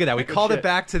it. Look at that. We called it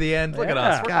back to the end. Look at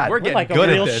us. God, We're getting like a good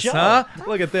real at this, show. huh?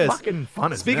 Look at this. Fucking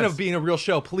fun. Speaking of being a real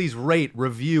show, please rate,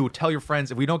 review, tell your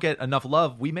friends. If we don't get enough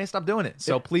love, we may stop doing it.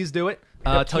 So please do it.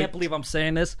 I can't believe I'm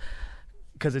saying this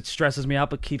because it stresses me out,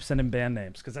 but keep sending band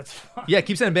names because that's fun. Yeah,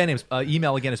 keep sending band names.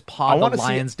 Email again is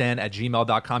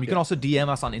podthelionsden@gmail.com. You can also DM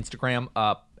us on Instagram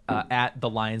at the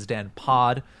Lions Den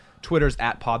Pod. Twitter's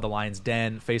at Pod the Lions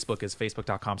Den. Facebook is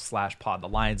facebook.com/Pod the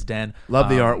Lions Den. Love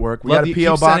the artwork. We got a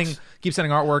P.O. box. Keep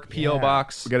sending artwork. P.O.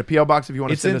 box. We got a P.O. box if you want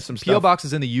to send us some stuff. P.O. box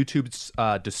is in the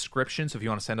YouTube description, so if you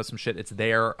want to send us some shit, it's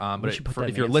there. But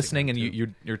if you're listening and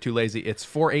you're too lazy, it's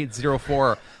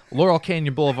 4804 Laurel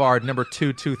Canyon Boulevard, number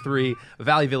 223,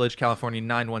 Valley Village, California,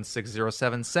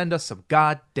 91607. Send us some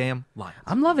goddamn Lions.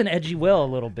 I'm loving Edgy Will a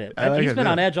little bit. He's been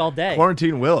on edge all day.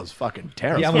 Quarantine Will is fucking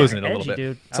terrible. Yeah, I'm losing it a Edgy, little bit.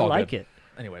 dude. It's I all like good. it.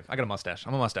 Anyway, I got a mustache.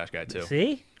 I'm a mustache guy too.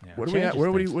 See? Yeah. What are we at?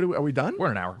 Are we done?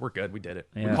 We're an hour. We're good. We did it.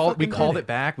 Yeah. We called it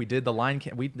back. We did the Lion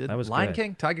King. We did That was Lion good.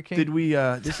 King, Tiger King. Did we?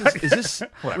 Is this?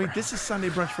 Wait, this is Sunday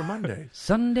brunch for Mondays.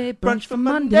 Sunday Brunch for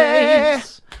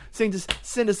Mondays. Send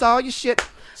us all your shit.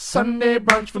 Sunday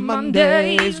brunch for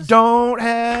Mondays. Don't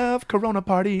have Corona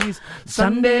parties.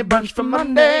 Sunday brunch for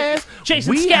Mondays. Jason,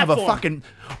 we scat have a form. fucking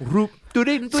root. I'm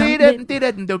a scat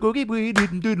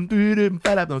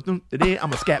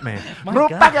man.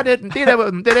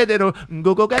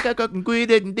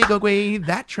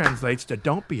 That translates to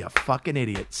don't be a fucking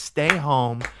idiot. Stay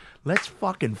home. Let's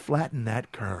fucking flatten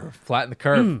that curve. Flatten the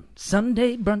curve.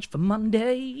 Sunday brunch for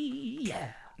Monday.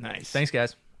 Yeah. Nice. Thanks,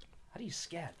 guys. How do you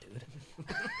scat, dude?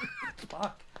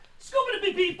 Fuck.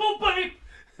 Scooby-Doo beep boop beep.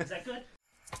 Is that good?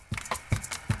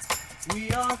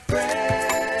 We are friends.